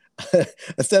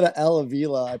instead of El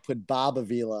Avila, I put Bob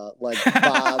Avila, like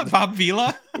Bob, Bob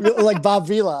Vila, like Bob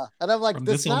Vila, and I'm like, from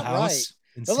this is This Old not right. House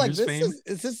in I'm like, Sears fame.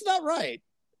 this is not right.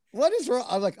 What is wrong?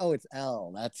 I'm like, oh, it's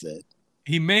L. That's it.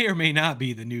 He may or may not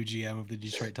be the new GM of the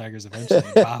Detroit Tigers eventually.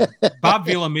 Bob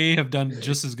Vila may have done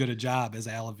just as good a job as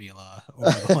Al Avila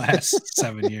over the last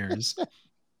 7 years.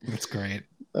 That's great.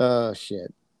 Oh,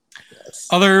 shit. Yes.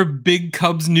 Other big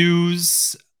Cubs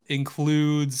news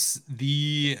includes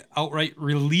the outright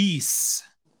release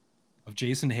of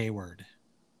Jason Hayward.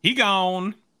 He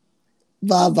gone.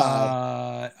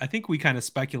 Bye-bye. I think we kind of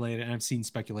speculated, and I've seen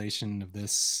speculation of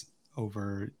this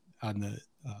over on the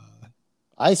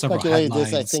I speculated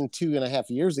this, I headlines. think, 2.5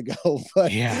 years ago.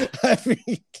 But Yeah. I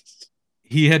mean,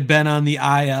 He had been on the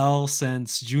IL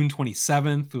since June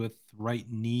 27th with right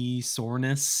knee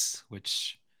soreness,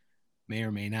 which may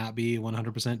or may not be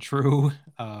 100% true.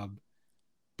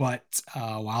 But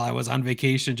while I was on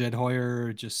vacation, Jed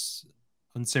Hoyer just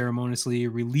unceremoniously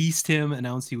released him,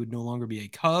 announced he would no longer be a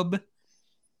Cub.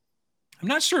 I'm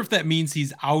not sure if that means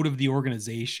he's out of the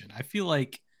organization. I feel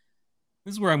like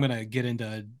this is where I'm going to get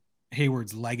into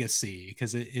Hayward's legacy,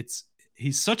 because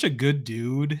he's such a good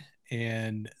dude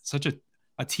and such a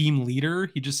team leader.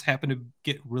 He just happened to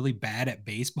get really bad at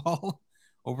baseball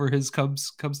over his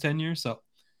Cubs tenure. So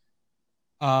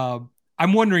I'm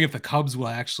wondering if the Cubs will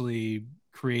actually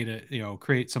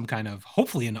create some kind of,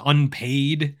 hopefully an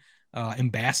unpaid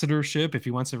ambassadorship if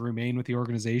he wants to remain with the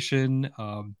organization.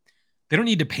 They don't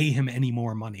need to pay him any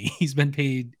more money. He's been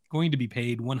going to be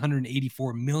paid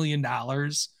 $184 million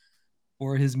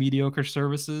for his mediocre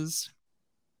services.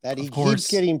 that he keeps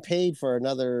getting paid for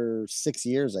another 6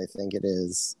 years, I think it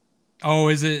is. Oh,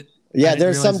 is it? Yeah,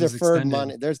 there's some deferred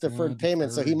money. There's deferred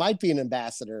payments, so he might be an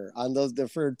ambassador on those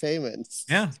deferred payments.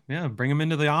 Yeah. Bring him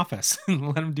into the office and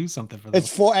let him do something for them.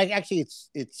 It's four. Actually,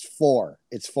 it's four.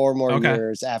 It's 4 more Okay.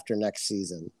 years after next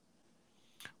season.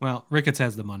 Well, Ricketts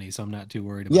has the money, so I'm not too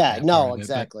worried about Yeah, that. no, part of it,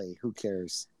 exactly. Who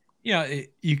cares? yeah,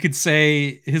 you could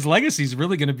say his legacy is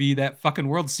really going to be that fucking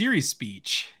World Series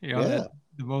speech. The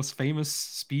most famous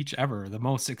speech ever, the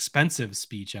most expensive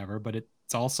speech ever, but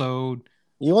it's also,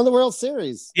 you won the World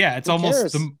Series. yeah, it's Who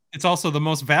almost cares? it's also the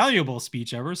most valuable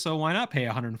speech ever. So why not pay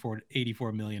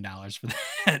 $184 million for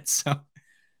that? So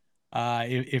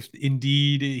if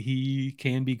indeed he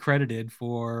can be credited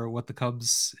for what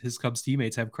his Cubs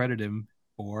teammates have credited him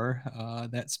for,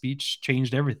 that speech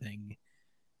changed everything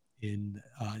in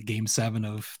Game 7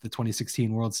 of the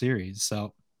 2016 World Series.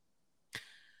 So,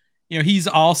 he's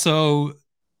also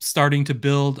starting to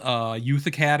build a youth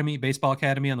academy, baseball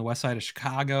academy on the west side of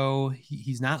Chicago.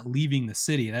 He's not leaving the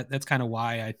city. That's kind of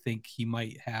why I think he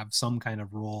might have some kind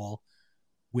of role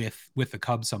with the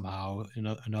Cubs somehow.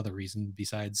 Another reason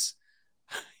besides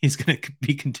he's going to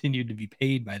be continued to be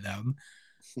paid by them.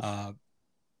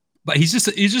 But he's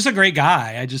just a great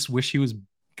guy. I just wish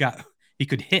he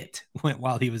could hit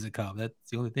while he was a Cub. That's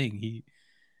the only thing.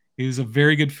 He was a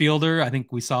very good fielder. I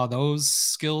think we saw those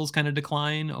skills kind of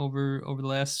decline over the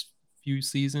last few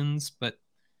seasons, but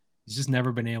he's just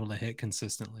never been able to hit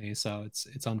consistently. So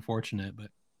it's unfortunate, but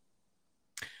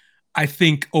I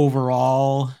think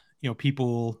overall,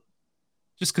 people,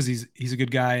 just because he's a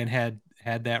good guy and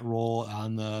had that role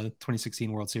on the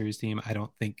 2016 World Series team, I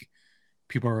don't think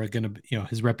people are going to,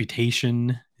 his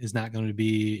reputation is not going to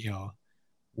be,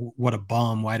 what a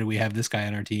bum. Why do we have this guy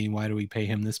on our team? Why do we pay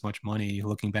him this much money?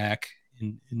 Looking back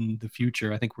in the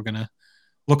future, I think we're going to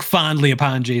look fondly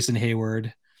upon Jason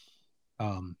Hayward.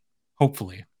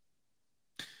 Hopefully.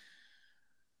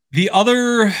 The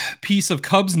other piece of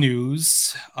Cubs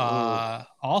news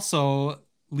also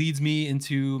leads me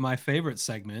into my favorite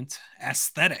segment,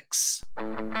 aesthetics.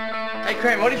 Hey,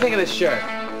 Kramer, what do you think of this shirt?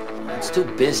 It's too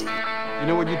busy. You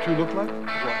know what you two look like?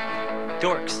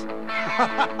 Dorks.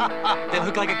 They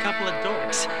look like a couple of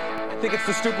dorks. I think it's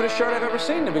the stupidest shirt I've ever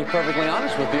seen, to be perfectly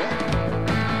honest with you.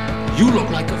 You look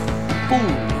like a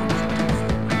fool.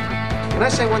 Can I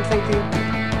say one thing to you?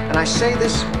 And I say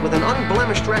this with an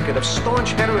unblemished record of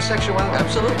staunch heterosexuality.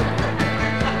 Absolutely.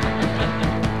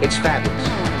 It's fabulous.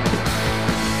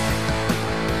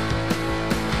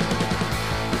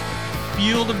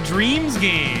 Field of Dreams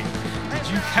game. Did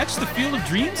you catch the Field of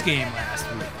Dreams game last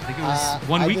week? I think it was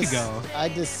 1 week ago. I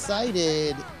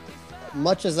decided,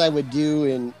 much as I would do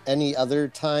in any other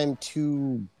time,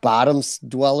 2 bottom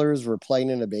dwellers were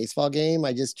playing in a baseball game.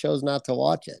 I just chose not to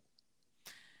watch it.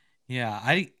 Yeah,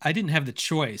 I didn't have the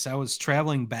choice. I was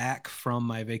traveling back from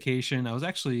my vacation. I was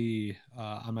actually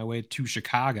on my way to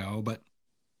Chicago, but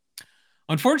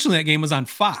unfortunately that game was on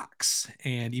Fox.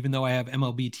 And even though I have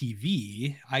MLB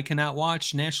TV, I cannot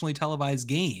watch nationally televised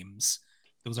games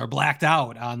those are blacked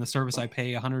out on the service I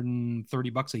pay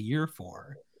 $130 a year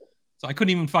for. So I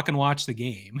couldn't even fucking watch the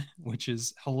game, which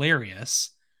is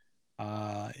hilarious.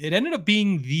 It ended up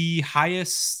being the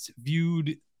highest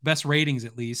viewed, best ratings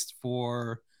at least,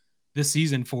 for this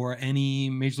season for any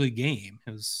Major League game.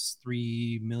 It was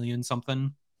 3 million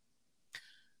something.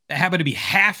 That happened to be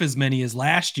half as many as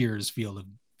last year's Field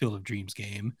of Dreams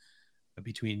game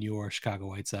between your Chicago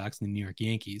White Sox and the New York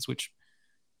Yankees, which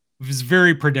was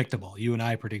very predictable. You and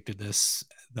I predicted this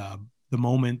the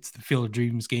moment the Field of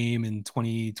Dreams game in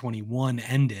 2021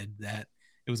 ended, that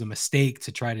it was a mistake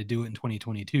to try to do it in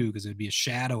 2022 because it would be a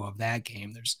shadow of that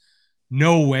game. There's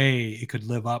no way it could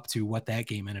live up to what that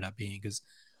game ended up being, because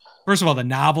first of all, the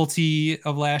novelty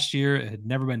of last year, it had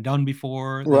never been done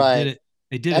before.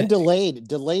 They did it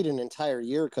delayed an entire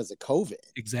year because of COVID.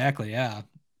 Exactly. Yeah.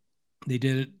 They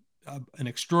did an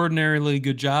extraordinarily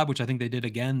good job, which I think they did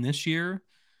again this year.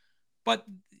 But,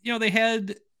 they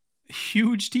had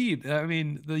huge team. I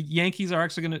mean, the Yankees are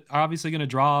actually obviously going to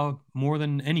draw more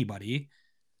than anybody.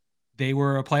 They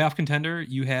were a playoff contender.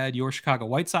 You had your Chicago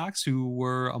White Sox, who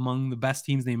were among the best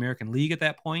teams in the American League at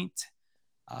that point.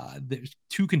 There's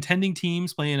two contending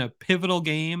teams playing a pivotal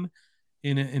game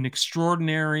in an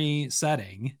extraordinary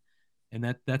setting.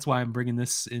 And that's why I'm bringing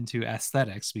this into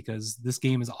aesthetics, because this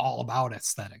game is all about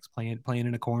aesthetics, playing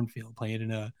in a cornfield, playing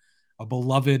in a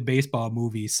beloved baseball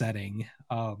movie setting,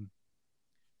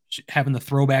 having the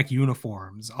throwback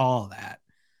uniforms, all of that.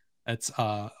 That's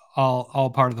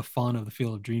all part of the fun of the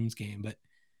Field of Dreams game. But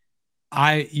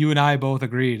you and I both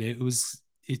agreed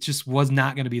it just was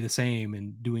not going to be the same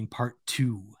in doing part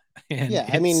 2. And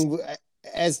I mean,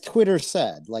 as Twitter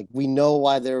said, like, we know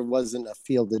why there wasn't a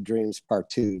Field of Dreams part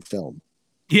 2 film.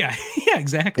 Yeah,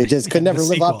 exactly. It just could never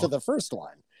live up to the first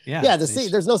one.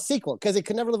 There's no sequel because it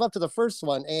could never live up to the first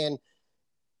one. And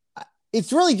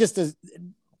it's really just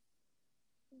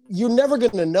you're never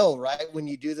going to know, right, when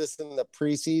you do this in the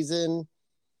preseason,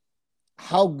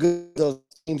 how good those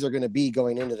teams are going to be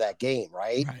going into that game,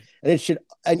 right? And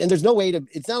there's no way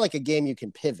it's not like a game you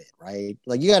can pivot, right?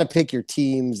 Like, you got to pick your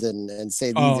teams and say,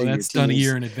 these are your teams. That's done a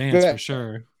year in advance for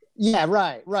sure. Yeah,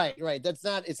 right. It's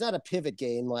not a pivot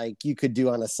game like you could do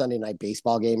on a Sunday night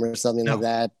baseball game or something like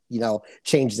that,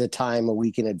 change the time a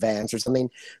week in advance or something.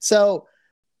 So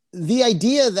the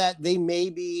idea that they may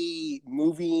be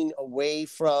moving away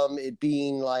from it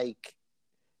being like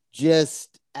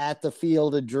just at the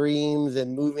Field of Dreams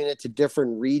and moving it to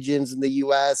different regions in the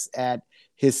US at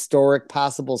historic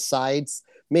possible sites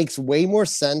makes way more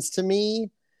sense to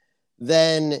me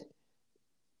than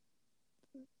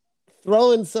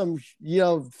throwing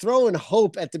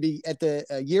hope at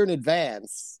the year in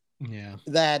advance. Yeah.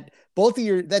 That both of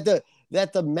the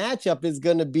matchup is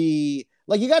going to be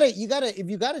like, if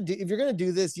you're going to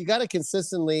do this, you got to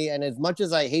consistently, and as much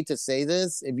as I hate to say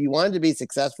this, if you wanted to be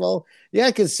successful, you got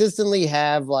to consistently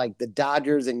have like the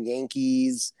Dodgers and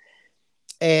Yankees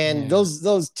and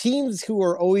those teams who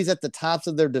are always at the tops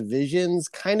of their divisions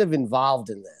kind of involved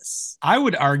in this. I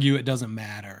would argue it doesn't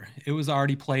matter. It was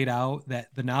already played out that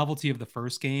the novelty of the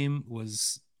first game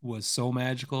was so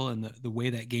magical, and the way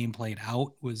that game played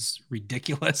out was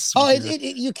ridiculous.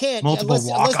 You can't multiple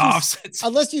walk-offs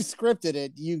unless you scripted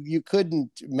it. You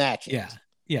couldn't match it.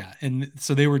 Yeah, and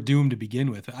so they were doomed to begin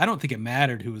with. I don't think it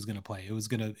mattered who was going to play. It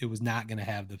was not going to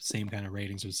have the same kind of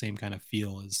ratings or the same kind of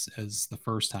feel as the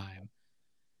first time.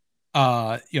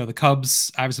 The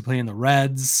Cubs obviously playing the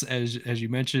Reds, as you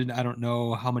mentioned. I don't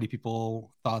know how many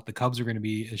people thought the Cubs were going to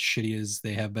be as shitty as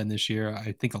they have been this year.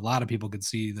 I think a lot of people could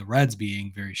see the Reds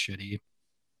being very shitty.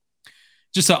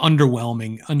 Just an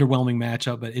underwhelming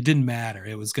matchup, but it didn't matter.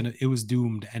 It was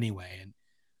doomed anyway. And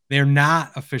they're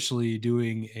not officially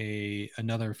doing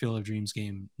another Field of Dreams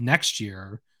game next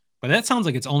year, but that sounds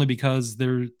like it's only because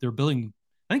they're building.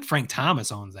 I think Frank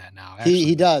Thomas owns that now. Actually.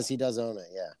 He does own it.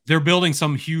 Yeah. They're building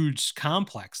some huge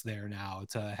complex there now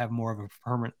to have more of a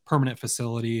permanent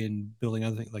facility and building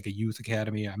other things like a youth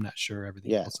academy. I'm not sure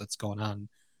everything else that's going on,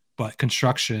 but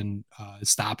construction is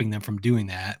stopping them from doing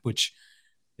that, which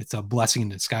it's a blessing in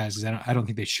disguise because I don't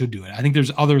think they should do it. I think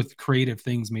there's other creative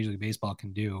things Major League Baseball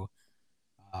can do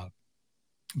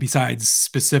besides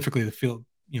specifically the field,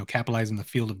 capitalizing the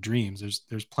Field of Dreams.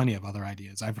 There's plenty of other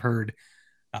ideas. I've heard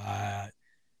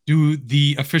do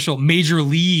the official Major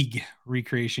League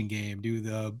recreation game, do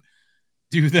the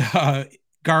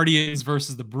Guardians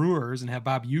versus the Brewers and have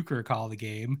Bob Uecker call the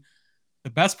game. The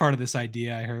best part of this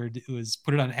idea I heard was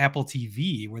put it on Apple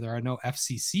TV where there are no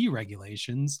FCC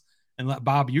regulations and let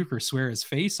Bob Uecker swear his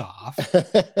face off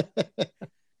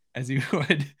as he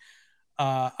would.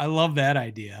 I love that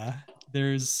idea.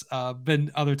 There's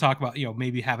been other talk about,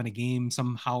 maybe having a game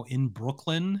somehow in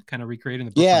Brooklyn, kind of recreating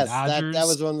the Brooklyn Yes, Dodgers. that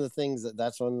was one of the things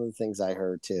that's one of the things I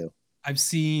heard too. I've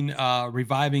seen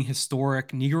reviving historic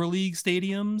Negro League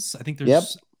stadiums. I think there's, Yep.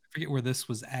 I forget where this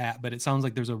was at, but it sounds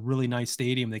like there's a really nice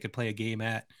stadium they could play a game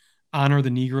at, honor the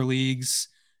Negro Leagues,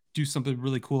 do something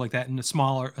really cool like that in a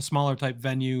smaller type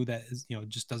venue that is,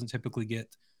 just doesn't typically get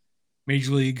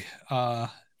Major League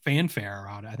fanfare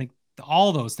around it. I think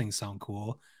all those things sound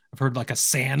cool. I've heard like the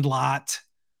Sandlot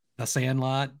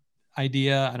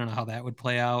idea. I don't know how that would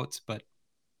play out, but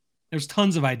there's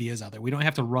tons of ideas out there. We don't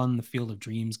have to run the Field of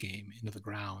Dreams game into the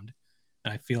ground.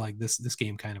 And I feel like this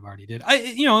game kind of already did.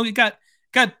 It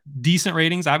got decent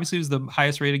ratings. Obviously, it was the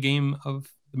highest rated game of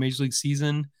the Major League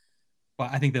season,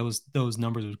 but I think those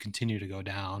numbers would continue to go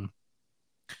down.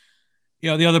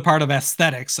 The other part of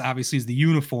aesthetics, obviously, is the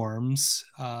uniforms.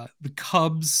 The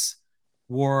Cubs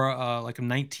wore like a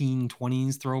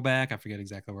 1920s throwback. I forget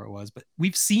exactly where it was, but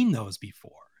we've seen those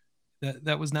before.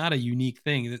 That was not a unique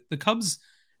thing. The Cubs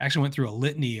actually went through a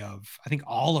litany of, I think,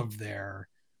 all of their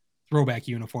throwback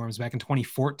uniforms back in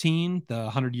 2014, the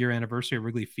 100-year anniversary of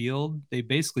Wrigley Field. They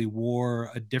basically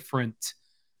wore a different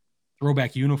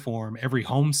throwback uniform every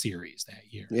home series that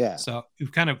year. Yeah. So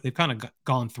they've kind of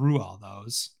gone through all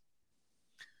those.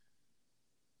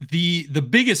 The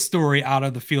biggest story out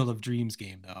of the Field of Dreams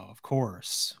game, though, of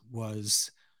course,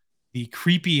 was the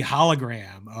creepy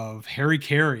hologram of Harry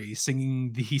Carey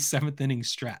singing the 7th inning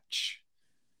stretch.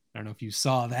 I don't know if you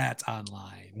saw that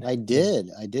online. I did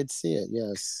see it.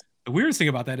 Yes. The weirdest thing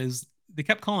about that is they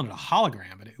kept calling it a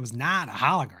hologram, and it was not a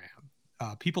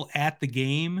hologram. People at the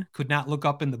game could not look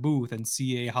up in the booth and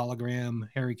see a hologram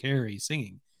Harry Carey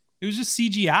singing. It was just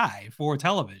CGI for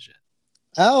television.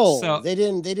 Oh, so, they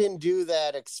didn't do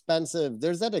that expensive.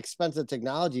 There's that expensive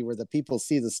technology where the people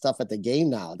see the stuff at the game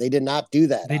now. They did not do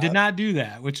that. They did not do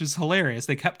that, which is hilarious.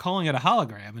 They kept calling it a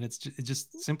hologram, and it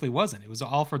just simply wasn't. It was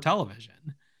all for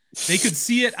television. They could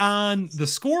see it on the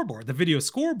scoreboard, the video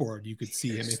scoreboard. You could see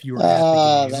him if you were at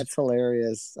the game. That's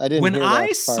hilarious. I didn't. When hear I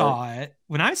that saw it,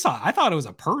 I thought it was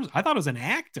a person. I thought it was an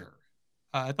actor.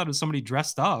 I thought it was somebody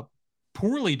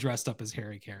poorly dressed up as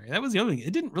Harry Carey. That was the other thing.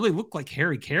 It didn't really look like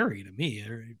Harry Carey to me.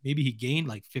 Or maybe he gained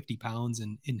like 50 pounds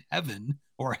in heaven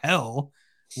or hell,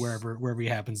 wherever he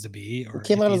happens to be. Or it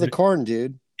came out of the corn,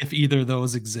 dude. If either of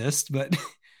those exist, but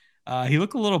he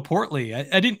looked a little portly.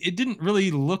 It didn't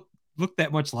really look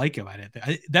that much like him.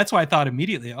 That's why I thought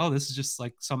immediately, oh, this is just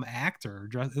like some actor.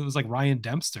 It was like Ryan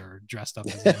Dempster dressed up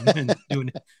as him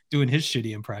and doing his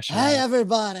shitty impression. Hey,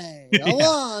 everybody. Hold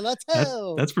on, let's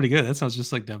go. That's pretty good. That sounds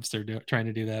just like Dempster trying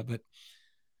to do that. But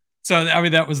so, I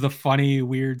mean, that was the funny,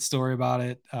 weird story about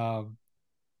it.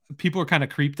 People are kind of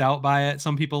creeped out by it.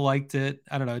 Some people liked it.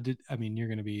 I don't know. You're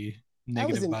going to be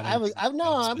negative about it. I'm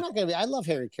not going to be. I love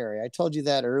Harry Carey. I told you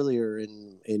that earlier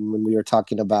in when we were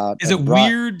talking about. Is it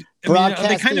weird? Are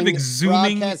they kind of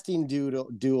exhuming broadcasting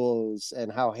duos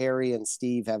and how Harry and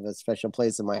Steve have a special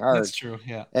place in my heart? That's true.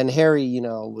 Yeah. And Harry,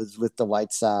 was with the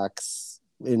White Sox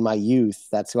in my youth.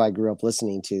 That's who I grew up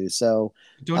listening to. So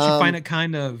don't you find it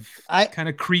kind of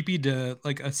creepy to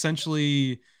like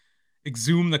essentially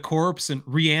exhume the corpse and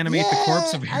reanimate the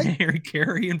corpse of Harry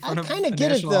Carey in front of a national audience? I kind of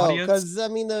get it though, because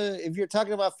if you're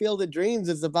talking about Field of Dreams,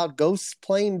 it's about ghosts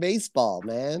playing baseball,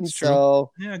 man. It's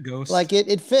so true. Yeah, ghosts. Like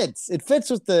it fits. It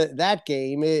fits with that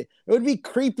game. It would be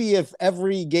creepy if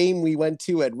every game we went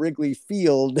to at Wrigley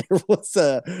Field there was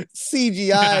a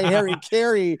CGI Harry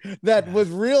Carey that was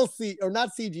real or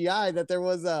not CGI, that there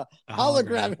was a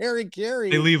hologram Harry Carey.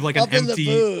 They leave like an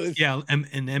empty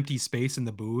an empty space in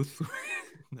the booth.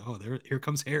 Oh, here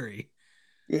comes Harry.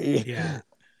 Yeah.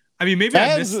 I mean, maybe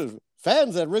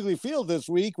fans at Wrigley Field this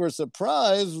week were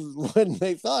surprised when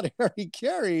they thought Harry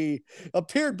Carey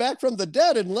appeared back from the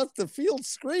dead and left the field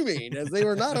screaming, as they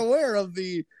were not aware of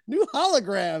the new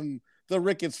hologram the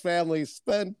Ricketts family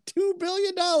spent $2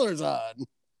 billion on.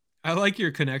 I like your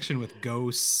connection with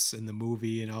ghosts in the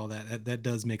movie and all that. That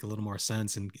does make a little more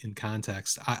sense in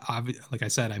context. I like I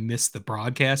said, I missed the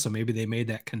broadcast, so maybe they made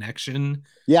that connection.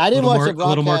 Yeah, I didn't watch the broadcast. A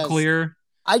little more clear.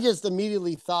 I just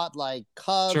immediately thought like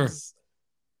Cubs,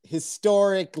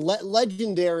 historic,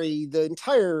 legendary.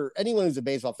 Anyone who's a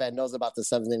baseball fan knows about the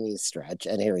 7th inning stretch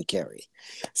and Harry Carey.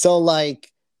 So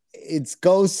like, it's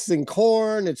ghosts and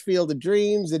corn, it's Field of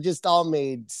Dreams. It just all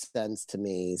made sense to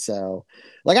me. So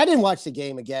like, I didn't watch the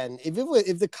game again.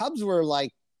 If the Cubs were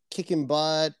like kicking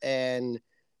butt, and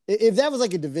if that was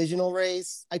like a divisional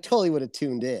race, I totally would have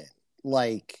tuned in.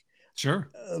 Like,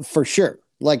 for sure.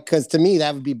 Like, cause to me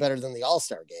that would be better than the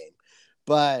All-Star game,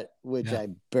 which I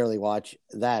barely watch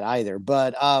that either.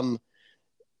 But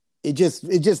it just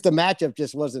the matchup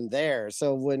just wasn't there.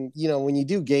 So when you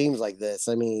do games like this,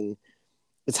 I mean,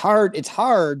 it's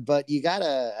hard, but you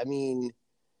gotta, I mean,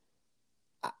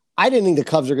 I didn't think the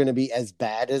Cubs are going to be as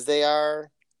bad as they are,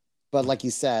 but like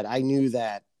you said, I knew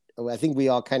that. I think we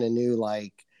all kind of knew,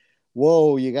 like,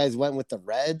 whoa, you guys went with the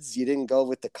Reds, you didn't go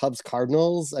with the Cubs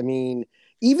Cardinals. I mean,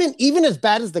 even as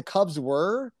bad as the Cubs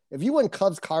were, if you went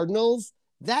Cubs Cardinals,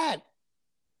 that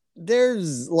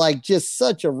there's like just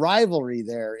such a rivalry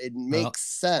there. It makes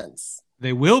sense.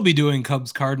 They will be doing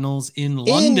Cubs Cardinals in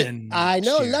London. I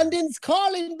know, London's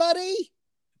calling, buddy.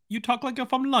 You talk like you're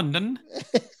from London.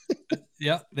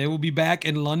 Yeah, they will be back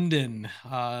in London.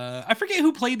 I forget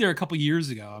who played there a couple years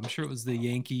ago. I'm sure it was the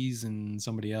Yankees and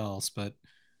somebody else, but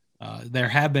there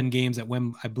have been games at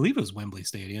I believe it was Wembley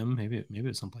Stadium. Maybe it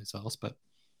was someplace else, but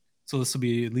so this will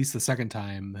be at least the second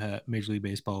time Major League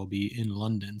Baseball will be in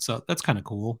London. So that's kind of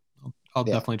cool. I'll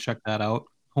definitely check that out.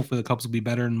 Hopefully the Cubs will be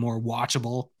better and more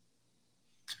watchable.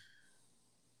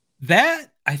 That,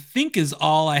 I think, is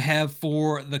all I have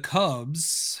for the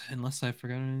Cubs, unless I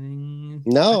forgot anything.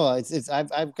 No,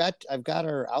 I've got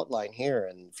our outline here,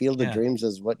 and Field of Dreams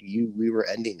is what we were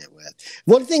ending it with.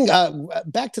 One thing,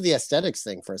 back to the aesthetics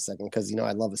thing for a second, because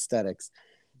I love aesthetics.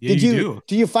 Yeah,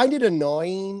 do you find it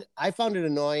annoying? I found it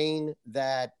annoying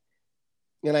that,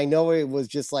 and I know it was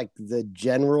just like the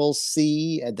general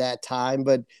C at that time,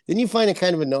 but then you find it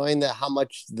kind of annoying that how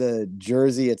much the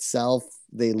jersey itself,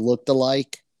 they looked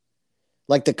alike.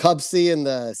 Like the Cubs C and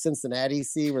the Cincinnati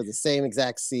C were the same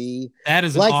exact C. That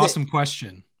is an awesome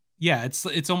question. Yeah,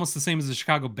 it's almost the same as the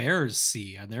Chicago Bears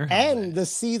C on their helmet. And the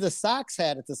C the Sox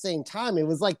had at the same time. It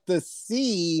was like the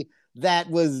C that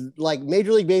was like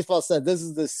Major League Baseball said, this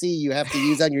is the C you have to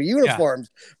use on your uniforms.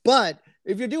 But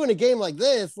if you're doing a game like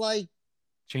this, like,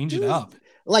 change it up.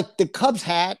 Like the Cubs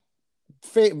hat,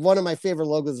 one of my favorite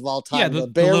logos of all time. Yeah, the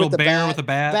little bear with a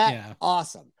bat. Yeah.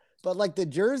 Awesome. But like the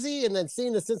jersey, and then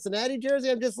seeing the Cincinnati jersey,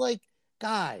 I'm just like,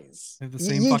 guys, the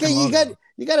same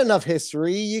you got enough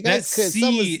history. You guys could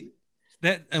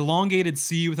that elongated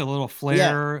C with a little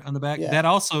flare on the back. Yeah. That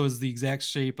also is the exact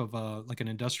shape of like an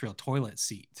industrial toilet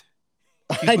seat.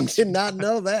 I did not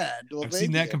know that. Well, I've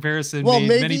seen that comparison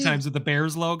many times with the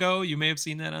Bears logo. You may have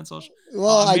seen that on social.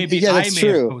 Well, I may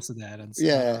have posted that on.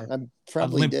 I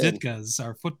probably Limp did. Ditka's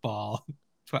our football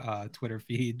Twitter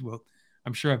feed. Well,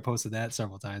 I'm sure I posted that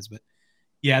several times, but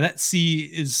yeah, that C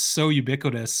is so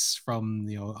ubiquitous from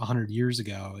 100 years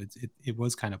ago. It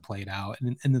was kind of played out,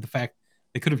 and the fact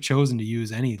they could have chosen to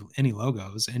use any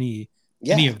logos, any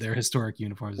of their historic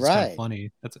uniforms. It's kind of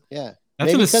funny. That's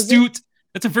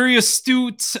a very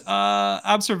astute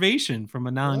observation from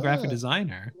a non-graphic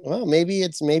designer. Well, maybe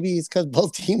it's because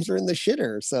both teams are in the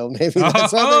shitter, so maybe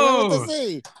that's what they want to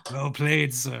see. Well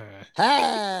played, sir.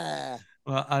 Ha!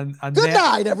 Well, on good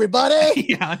night, everybody.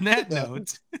 Yeah, on that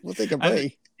note, we'll take a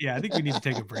break. I think we need to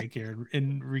take a break here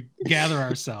and gather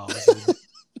ourselves.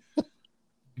 And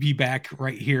be back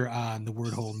right here on the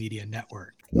Word Hole Media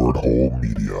Network. Word Hole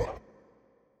Media.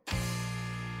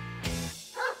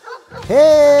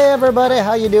 Hey everybody,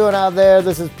 how you doing out there?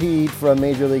 This is Pete from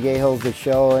Major League A-Holes, the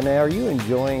show, and are you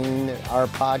enjoying our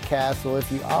podcast? Well, if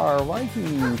you are, why don't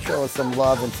you show us some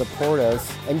love and support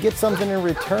us and get something in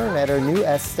return at our new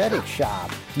aesthetic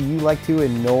shop? Do you like to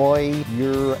annoy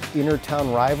your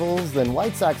inner-town rivals? Then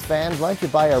White Sox fans, why don't you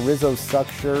buy a Rizzo Suck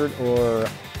shirt, or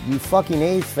you fucking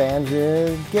A's fans,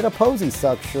 get a Posey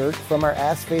Suck shirt from our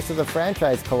Ass Face of the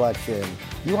Franchise collection.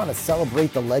 You want to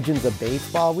celebrate the legends of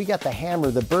baseball? We got the Hammer,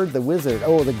 the Bird, the Wizard,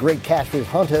 the great Catfish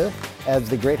Hunter, as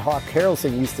the great Hawk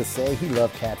Harrelson used to say. He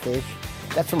loved catfish.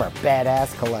 That's from our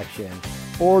Badass collection.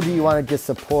 Or do you want to just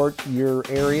support your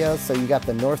area? So you got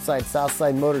the Northside,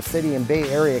 Southside, Motor City, and Bay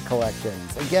Area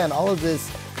collections. Again, all of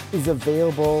this is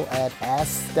available at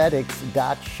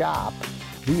aesthetics.shop,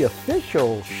 the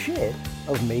official shit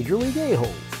of Major League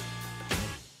A-Holes.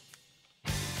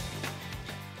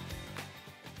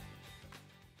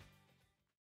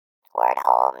 Word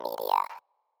Hole Media.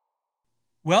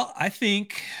 Well, I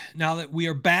think now that we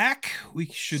are back, we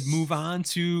should move on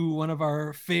to one of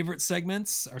our favorite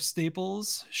segments, our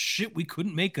staples, Shit We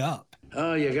Couldn't Make Up.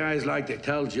 Oh, you guys like to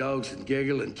tell jokes and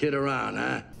giggle and kid around,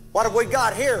 huh? What have we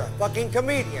got here? A fucking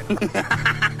comedian.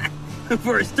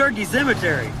 For a Starkey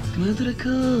Cemetery. Come out to the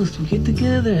coast, we get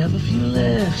together, have a few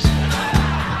laughs.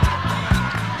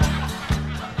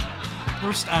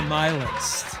 First on my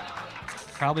list,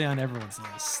 probably on everyone's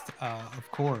list, of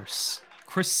course,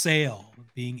 Chris Sale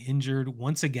being injured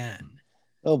once again.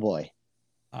 Oh boy.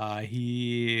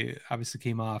 He obviously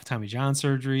came off Tommy John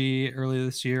surgery earlier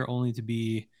this year, only to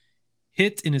be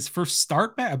hit in his first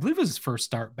start back. I believe it was his first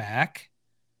start back.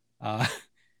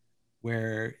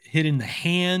 where hit in the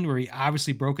hand, where he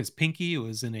obviously broke his pinky. It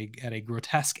was at a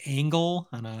grotesque angle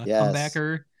on a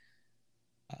comebacker.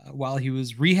 While he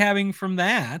was rehabbing from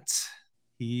that,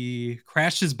 he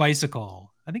crashed his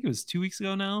bicycle. I think it was 2 weeks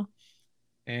ago now,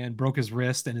 and broke his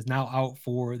wrist and is now out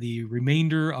for the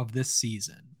remainder of this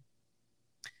season.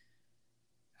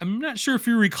 I'm not sure if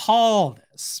you recall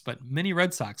this, but many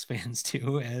Red Sox fans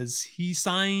do, as he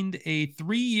signed a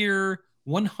 3-year,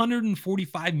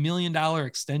 $145 million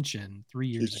extension 3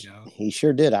 years ago. He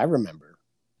sure did. I remember.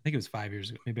 I think it was 5 years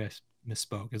ago. Maybe I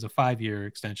misspoke. It was a 5-year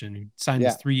extension. He signed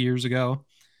this 3 years ago.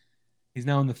 He's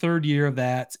now in the 3rd year of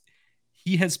that.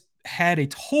 He has had a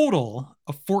total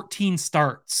of 14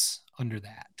 starts under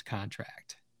that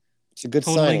contract. It's a good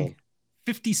signing.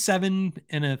 57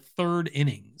 and a third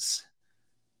innings,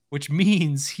 which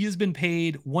means he has been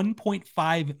paid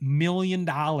 $1.5 million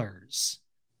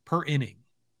per inning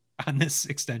on this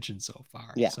extension so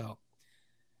far. Yeah. So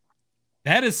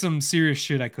that is some serious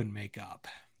shit I couldn't make up.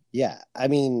 Yeah. I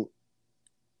mean,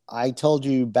 I told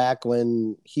you back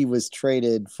when he was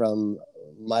traded from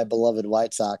my beloved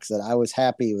White Sox that I was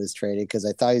happy he was traded because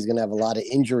I thought he was going to have a lot of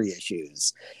injury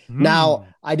issues. Now,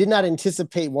 I did not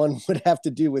anticipate one would have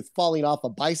to do with falling off a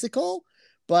bicycle,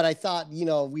 but I thought,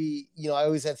 I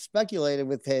always had speculated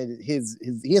with his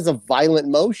he has a violent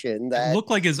motion that it looked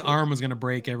like his arm was going to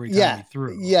break every time he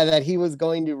threw. Yeah, that he was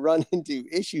going to run into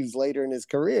issues later in his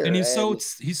career. And he's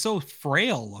so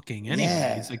frail looking anyway.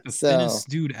 Yeah, he's like the thinnest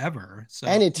dude ever. So,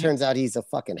 and it turns out he's a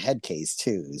fucking head case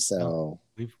too. So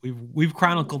we've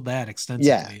chronicled that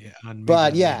extensively. On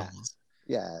but that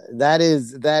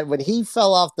when he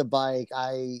fell off the bike,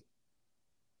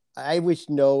 I wish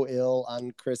no ill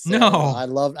on Chris Sale. No, I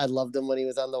loved him when he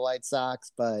was on the White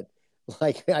Sox, but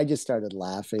I just started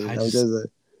laughing. I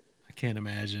can't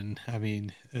imagine. I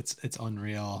mean, it's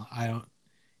unreal.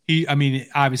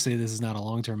 Obviously this is not a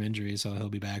long-term injury, so he'll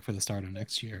be back for the start of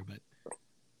next year,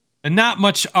 and not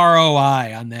much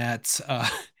ROI on that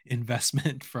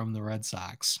investment from the Red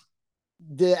Sox.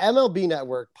 The MLB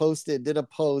Network did a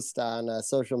post on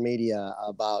social media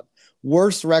about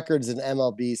worst records in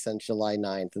MLB since July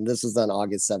 9th, and this was on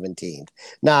August 17th.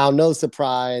 Now, no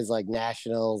surprise, like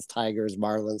Nationals, Tigers,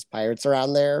 Marlins, Pirates are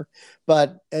on there,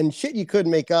 and shit you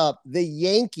couldn't make up, the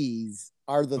Yankees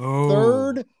are the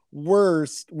third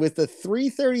worst with a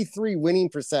 .333 winning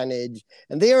percentage,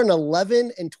 and they are an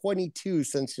 11-22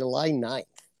 since July 9th.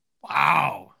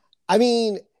 Wow. I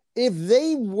mean, if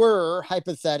they were,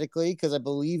 hypothetically, because I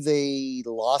believe they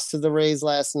lost to the Rays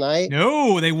last night.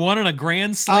 No, they won on a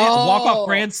grand slam, walk-off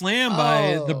grand slam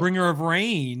by the bringer of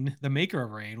rain, the maker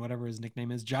of rain, whatever his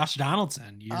nickname is, Josh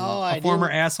Donaldson. A former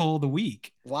asshole of the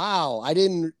week. Wow, I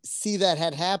didn't see that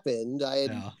had happened. I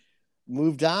had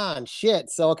moved on. Shit.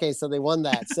 So they won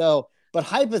that. But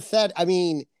hypothetically, I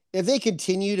mean, if they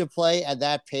continue to play at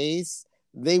that pace,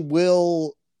 they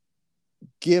will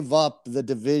give up the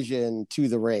division to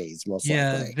the Rays most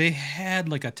likely. They had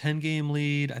like a 10-game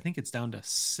lead. I think it's down to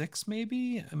 6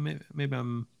 maybe. Maybe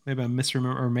I'm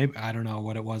misremembering, or maybe I don't know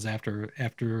what it was after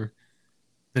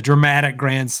the dramatic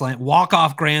grand slam,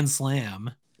 walk-off grand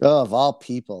slam. Oh, of all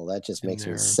people, that just makes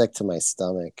me sick to my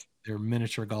stomach. Their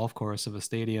miniature golf course of a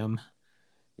stadium.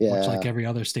 Yeah. Much like every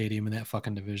other stadium in that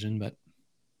fucking division, but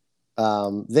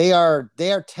they are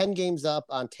 10 games up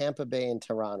on Tampa Bay and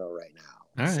Toronto right now.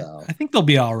 All right. So I think they'll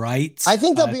be all right. I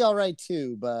think they'll be all right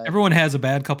too, but everyone has a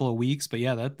bad couple of weeks, but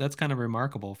that's kind of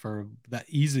remarkable for that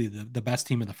easily the best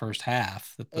team in the first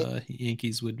half that the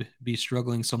Yankees would be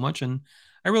struggling so much. And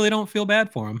I really don't feel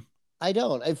bad for them. I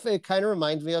don't. It kind of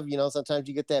reminds me of, sometimes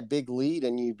you get that big lead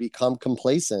and you become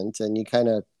complacent and you kind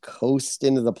of coast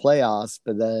into the playoffs,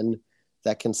 but then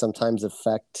that can sometimes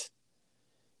affect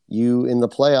you in the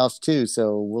playoffs too.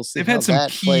 So we'll see how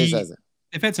that plays as it.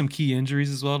 They've had some key injuries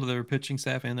as well to their pitching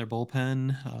staff and their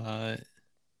bullpen.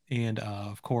 And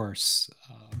of course,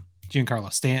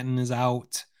 Giancarlo Stanton is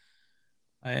out.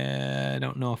 I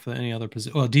don't know if any other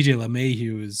position. Well, DJ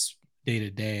LeMahieu is day to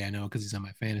day. I know because he's on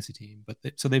my fantasy team. But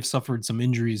they've suffered some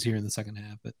injuries here in the second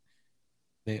half. But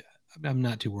I'm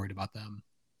not too worried about them.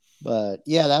 But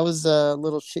yeah, that was a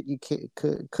little shit you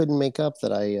couldn't make up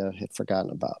that I had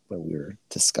forgotten about when we were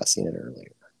discussing it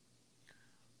earlier.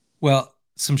 Well,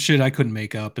 some shit I couldn't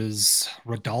make up is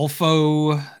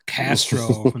Rodolfo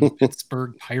Castro from the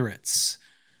Pittsburgh Pirates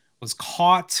was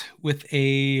caught with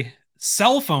a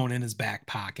cell phone in his back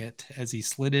pocket as he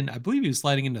slid in. I believe he was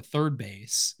sliding into third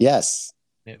base. Yes.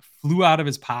 It flew out of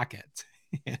his pocket.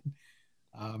 And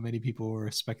many people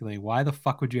were speculating, why the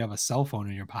fuck would you have a cell phone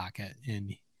in your pocket?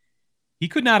 And he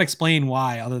could not explain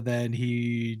why, other than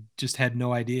he just had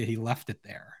no idea he left it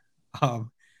there. Kind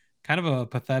of a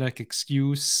pathetic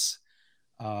excuse.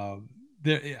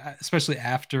 Especially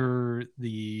after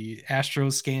the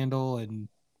Astros scandal and,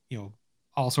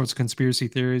 all sorts of conspiracy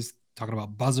theories talking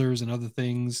about buzzers and other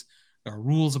things. There are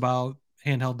rules about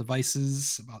handheld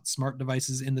devices, about smart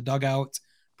devices in the dugout,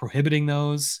 prohibiting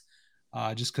those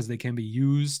just because they can be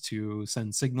used to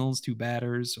send signals to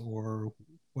batters or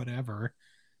whatever.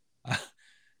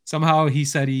 Somehow he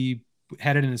said he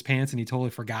had it in his pants and he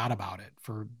totally forgot about it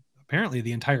for apparently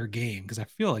the entire game, because I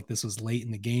feel like this was late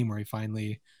in the game where he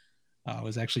finally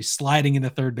was actually sliding into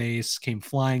third base, came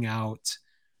flying out.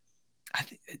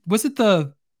 Was it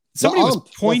somebody was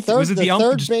pointing? Was it the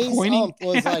ump just base pointing? Ump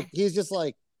was like, he's just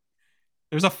like,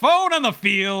 there's a phone on the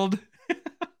field.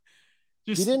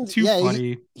 Just too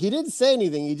funny. He didn't say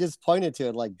anything. He just pointed to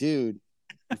it like, dude,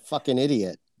 you fucking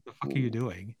idiot. What the fuck are you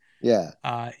doing? Yeah.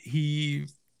 He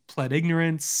pled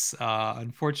ignorance.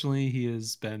 Unfortunately, he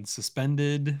has been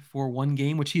suspended for 1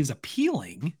 game, which he is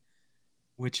appealing,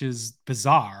 which is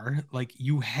bizarre. Like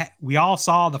we all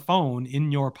saw the phone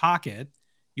in your pocket.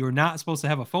 You're not supposed to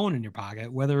have a phone in your pocket,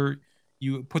 whether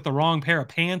you put the wrong pair of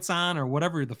pants on or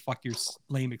whatever the fuck your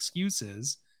lame excuse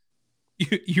is.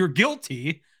 You're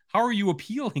guilty. How are you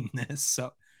appealing this?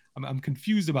 So I'm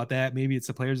confused about that. Maybe it's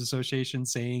the Players Association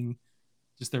saying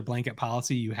just their blanket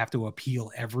policy. You have to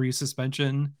appeal every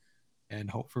suspension and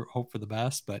hope for the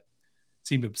best, but it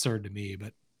seemed absurd to me.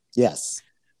 But yes,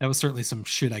 that was certainly some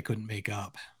shit I couldn't make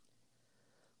up.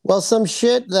 Well, some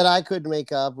shit that I could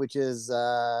make up, which is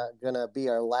going to be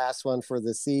our last one for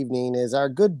this evening, is our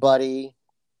good buddy,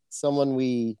 someone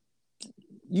we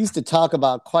used to talk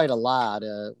about quite a lot,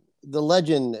 the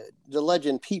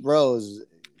legend Pete Rose.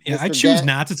 Yeah, I choose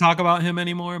not to talk about him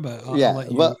anymore, but I'll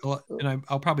let you. And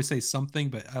I'll probably say something,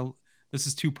 but this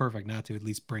is too perfect not to at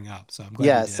least bring up. So I'm glad.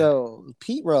 Yeah, so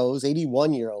Pete Rose,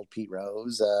 81-year-old Pete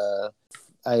Rose,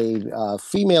 a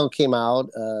female came out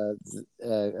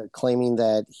claiming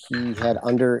that he had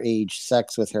underage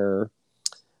sex with her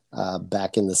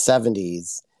back in the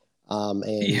 70s.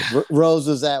 Rose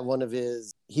was at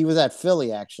he was at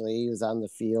Philly, actually. He was on the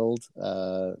field.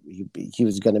 He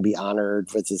was going to be honored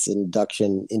with his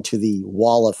induction into the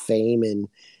Wall of Fame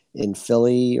in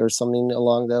Philly or something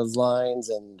along those lines.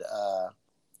 And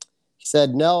he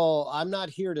said, "No, I'm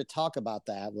not here to talk about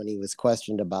that," when he was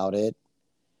questioned about it.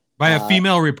 By a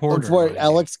female reporter.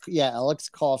 Alex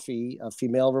Coffey, a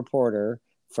female reporter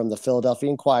from the Philadelphia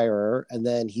Inquirer. And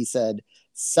then he said,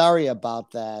 "Sorry about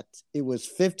that. It was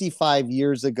 55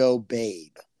 years ago,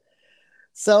 babe."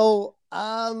 So,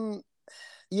 this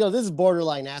is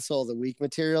borderline asshole of the week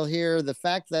material here. The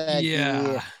fact that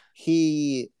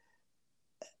he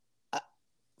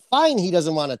fine, he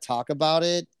doesn't want to talk about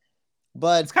it.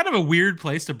 But it's kind of a weird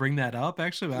place to bring that up,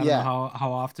 actually. I don't know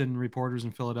how often reporters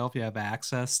in Philadelphia have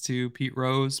access to Pete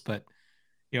Rose, but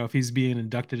if he's being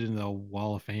inducted into the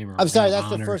Wall of Fame, I'm sorry, that's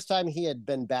the first time he had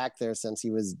been back there since he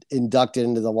was inducted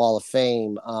into the Wall of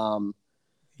Fame.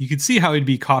 You could see how he'd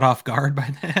be caught off guard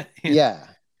by that. Yeah.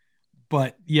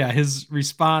 But yeah, his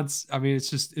response, I mean,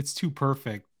 it's too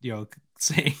perfect,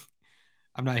 saying,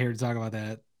 "I'm not here to talk about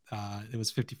that. It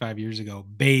was 55 years ago,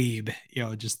 babe."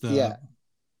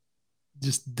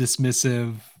 Just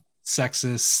dismissive,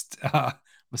 sexist,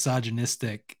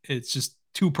 misogynistic. It's just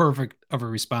too perfect of a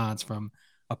response from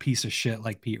a piece of shit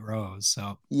like Pete Rose.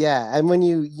 So yeah, and when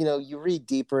you read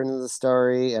deeper into the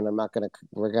story, and we're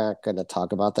not gonna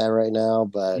talk about that right now,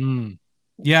 but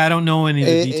yeah, I don't know any of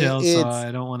the details, so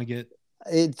I don't want to get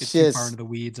too far into the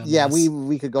weeds on this.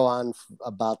 we could go on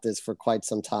about this for quite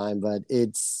some time, but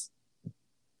it's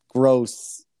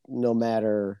gross no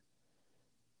matter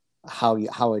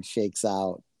how it shakes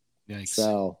out. Yikes.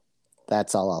 So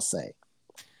that's all I'll say.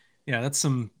 Yeah, that's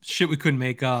some shit we couldn't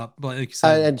make up, but like you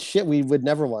said, and shit we would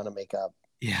never want to make up.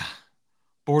 Yeah,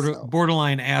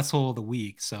 borderline asshole of the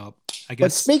week. So I guess.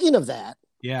 But speaking of that,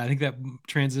 yeah, I think that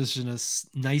transitioned us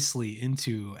nicely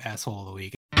into asshole of the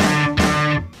week.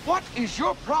 What is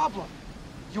your problem,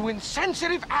 you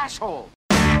insensitive asshole?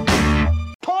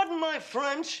 Pardon my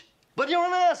French, but you're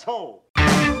an asshole.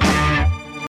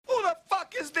 Who the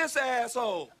fuck is this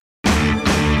asshole?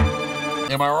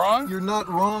 Am I wrong? You're not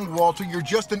wrong, Walter. You're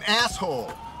just an asshole.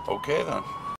 Okay, then.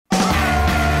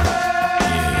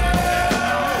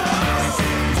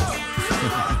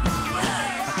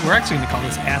 We're actually going to call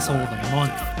this asshole of the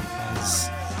month, because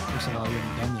first of all, we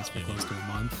haven't done this for close to a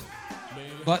month.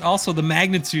 But also the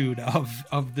magnitude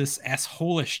of this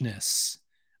assholishness.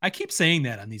 I keep saying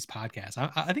that on these podcasts.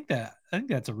 I think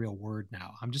that's a real word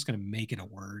now. I'm just going to make it a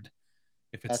word.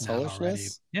 If it's not already.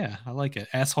 Yeah, I like it.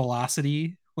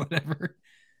 Assholosity, whatever.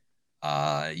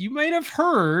 You might have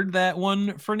heard that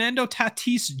one Fernando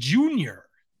Tatis Jr.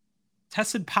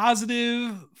 tested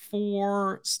positive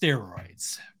for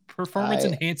steroids, performance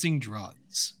enhancing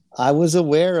drugs. I was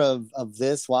aware of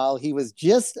this while he was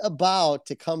just about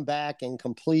to come back and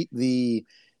complete the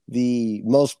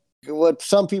most, what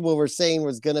some people were saying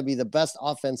was going to be the best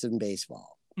offense in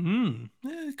baseball.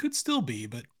 It could still be,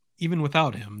 but even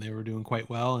without him, they were doing quite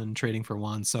well, and trading for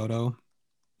Juan Soto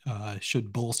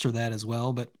should bolster that as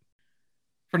well. But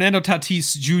Fernando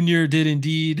Tatis Jr. did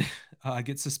indeed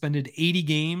get suspended 80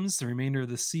 games the remainder of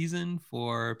the season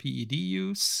for PED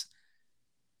use.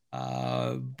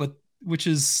 But which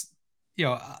is,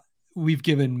 we've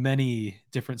given many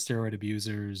different steroid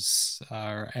abusers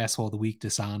our asshole of the week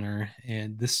dishonor,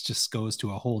 and this just goes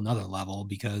to a whole nother level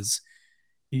because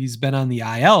he's been on the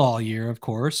IL all year, of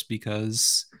course,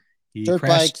 because he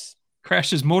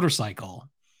crashed his motorcycle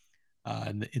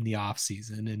in the off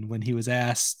season. And when he was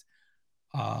asked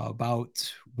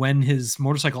about when his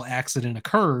motorcycle accident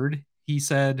occurred, he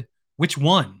said, "Which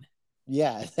one?"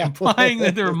 Yeah, implying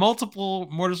that there were multiple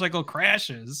motorcycle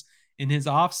crashes in his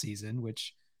off season,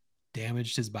 which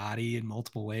damaged his body in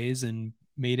multiple ways and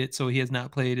made it so he has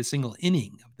not played a single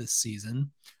inning of this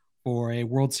season for a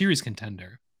World Series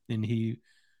contender. And he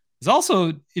is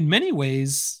also, in many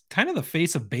ways, kind of the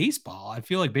face of baseball. I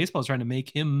feel like baseball is trying to make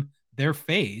him their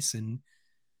face, and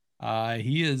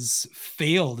he has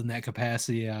failed in that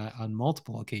capacity on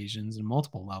multiple occasions and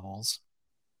multiple levels.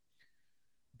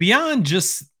 Beyond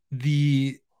just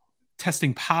the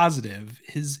testing positive,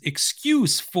 his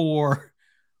excuse for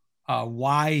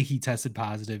why he tested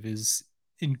positive is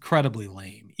incredibly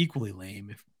lame, equally lame,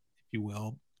 if you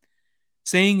will,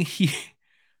 saying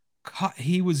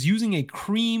he was using a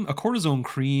cortisone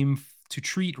cream to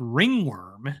treat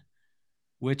ringworm,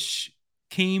 which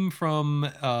came from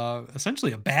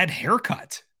essentially a bad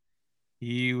haircut.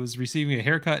 He was receiving a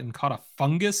haircut and caught a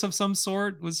fungus of some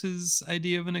sort, was his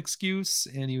idea of an excuse.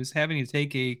 And he was having to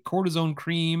take a cortisone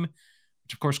cream,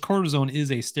 which of course cortisone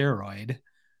is a steroid.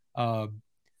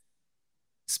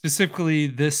 Specifically,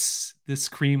 this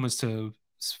cream was to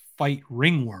fight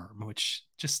ringworm, which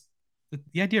just,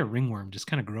 the idea of ringworm just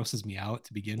kind of grosses me out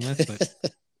to begin with.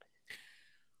 But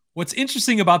what's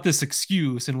interesting about this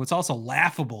excuse, and what's also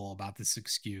laughable about this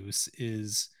excuse,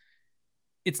 is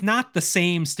it's not the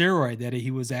same steroid that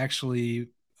he was actually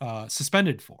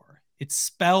suspended for. It's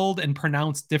spelled and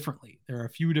pronounced differently. There are a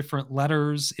few different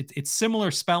letters. It's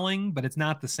similar spelling, but it's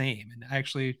not the same. And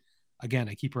actually, again,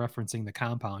 I keep referencing the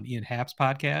Compound, Ian Happ's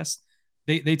podcast.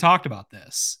 They talked about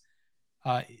this.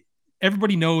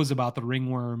 Everybody knows about the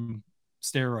ringworm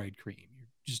steroid cream. You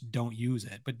just don't use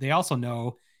it. But they also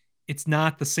know it's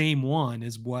not the same one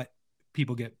as what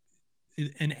people get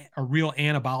a real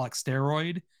anabolic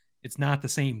steroid. It's not the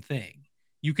same thing.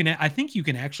 I think you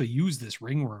can actually use this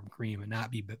ringworm cream and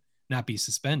not be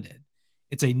suspended.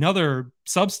 It's another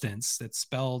substance that's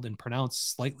spelled and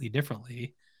pronounced slightly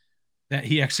differently that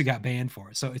he actually got banned for.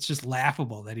 So it's just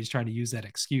laughable that he's trying to use that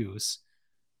excuse.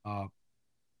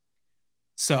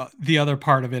 So the other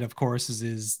part of it, of course,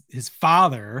 is his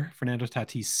father, Fernando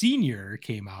Tatis Sr.,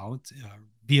 came out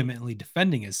vehemently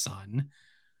defending his son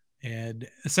and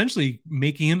essentially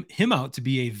making him out to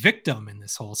be a victim in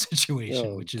this whole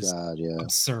situation, which is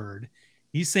absurd.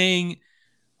 He's saying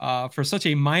for such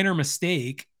a minor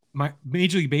mistake,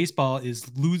 Major League Baseball is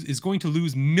going to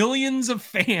lose millions of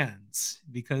fans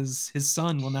because his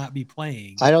son will not be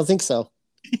playing. I don't think so.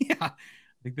 Yeah, I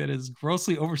think that is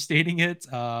grossly overstating it.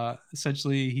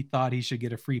 Essentially, he thought he should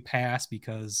get a free pass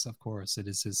because, of course, it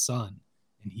is his son,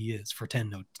 and he is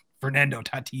Fernando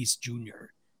Tatis Jr.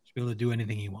 Be able to do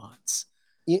anything he wants.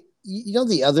 You know,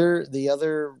 the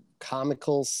other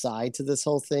comical side to this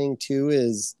whole thing too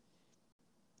is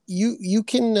you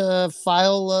can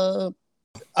file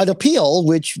an appeal,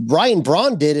 which Ryan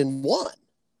Braun did and won.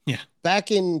 Yeah, back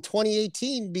in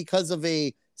 2018 because of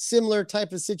a similar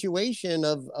type of situation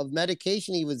of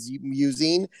medication he was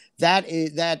using. That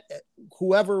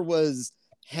whoever was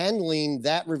handling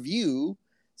that review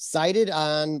cited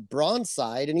on Braun's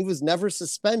side, and he was never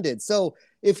suspended. So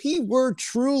if he were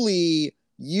truly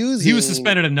using, he was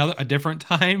suspended a different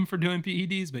time for doing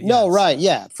PEDs, but no, right,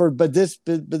 yeah, but this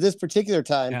particular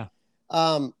time,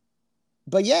 yeah.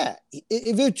 But yeah,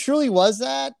 if it truly was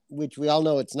that, which we all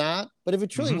know it's not, but if it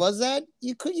truly was that,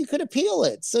 you could appeal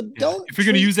it. So don't. If you're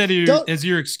going to use that as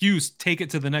your excuse, take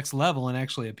it to the next level and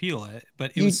actually appeal it.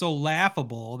 But it was so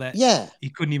laughable that he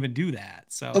couldn't even do that.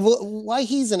 So why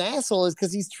he's an asshole is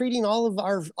because he's treating all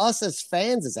of us as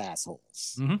fans as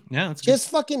assholes. Yeah, that's just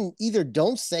fucking either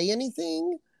don't say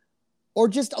anything or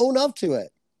just own up to it.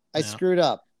 I screwed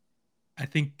up. I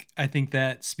think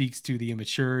that speaks to the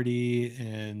immaturity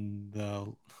and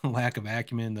the lack of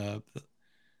acumen, the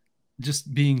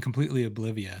just being completely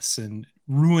oblivious and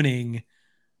ruining,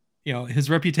 his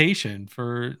reputation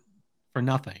for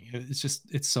nothing.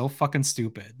 It's so fucking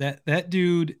stupid. That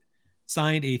dude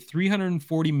signed a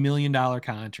 $340 million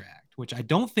contract, which I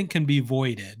don't think can be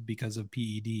voided because of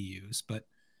PED use, but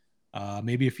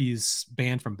maybe if he's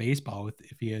banned from baseball,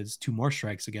 if he has 2 more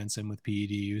strikes against him with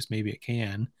PED use, maybe it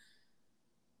can.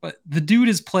 But the dude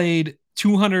has played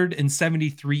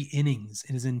 273 innings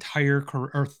in his entire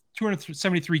career, or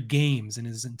 273 games in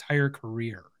his entire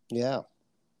career. Yeah.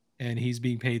 And he's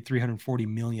being paid $340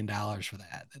 million for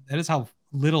that. That is how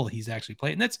little he's actually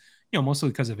played. And that's, mostly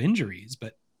because of injuries,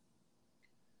 but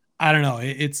I don't know.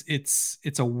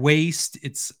 It's a waste.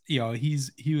 It's, he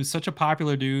was such a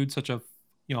popular dude, such a,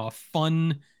 a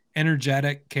fun,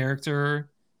 energetic character.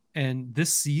 And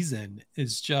this season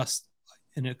is just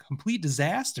in a complete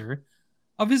disaster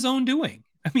of his own doing.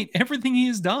 I mean, everything he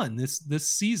has done this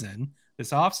season,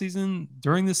 this off season,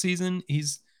 during the season,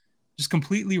 he's just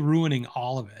completely ruining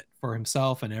all of it for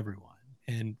himself and everyone.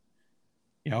 And,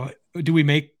 do we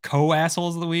make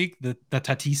co-assholes of the week, the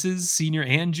Tatises, senior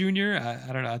and junior?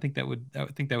 I don't know. I think that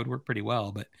would work pretty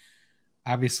well, but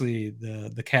obviously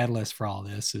the catalyst for all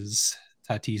this is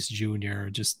Tatis Jr.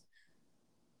 just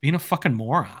being a fucking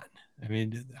moron. I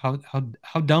mean,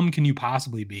 how dumb can you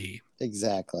possibly be?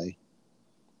 Exactly.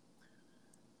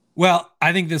 Well,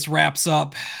 I think this wraps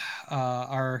up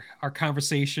our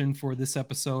conversation for this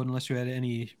episode, unless you had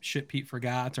any shit Pete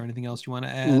forgot or anything else you want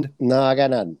to add. No, I got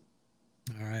none.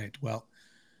 All right. Well,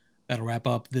 that'll wrap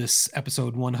up this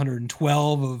episode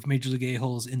 112 of Major League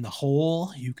A-Holes in the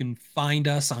Hole. You can find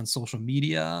us on social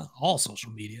media, all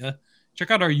social media. Check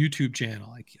out our YouTube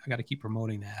channel. I got to keep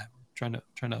promoting that. We're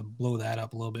trying to blow that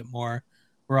up a little bit more.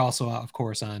 We're also, of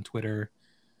course, on Twitter,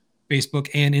 Facebook,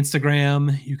 and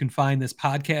Instagram. You can find this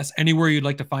podcast anywhere you'd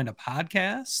like to find a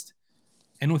podcast.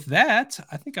 And with that,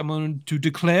 I think I'm going to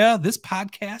declare this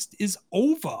podcast is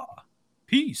over.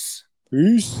 Peace.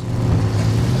 Peace.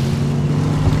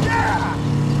 Yeah!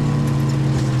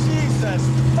 Jesus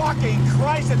fucking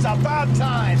Christ, it's about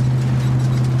time.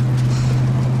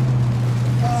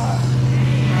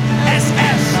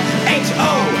 S-S-H-O-L-E,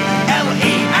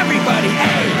 everybody,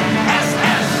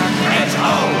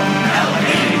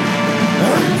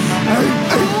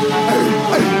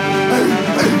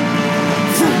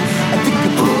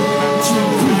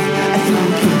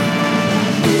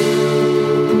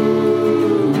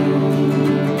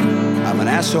 I'm an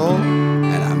asshole,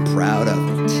 and I'm proud of it.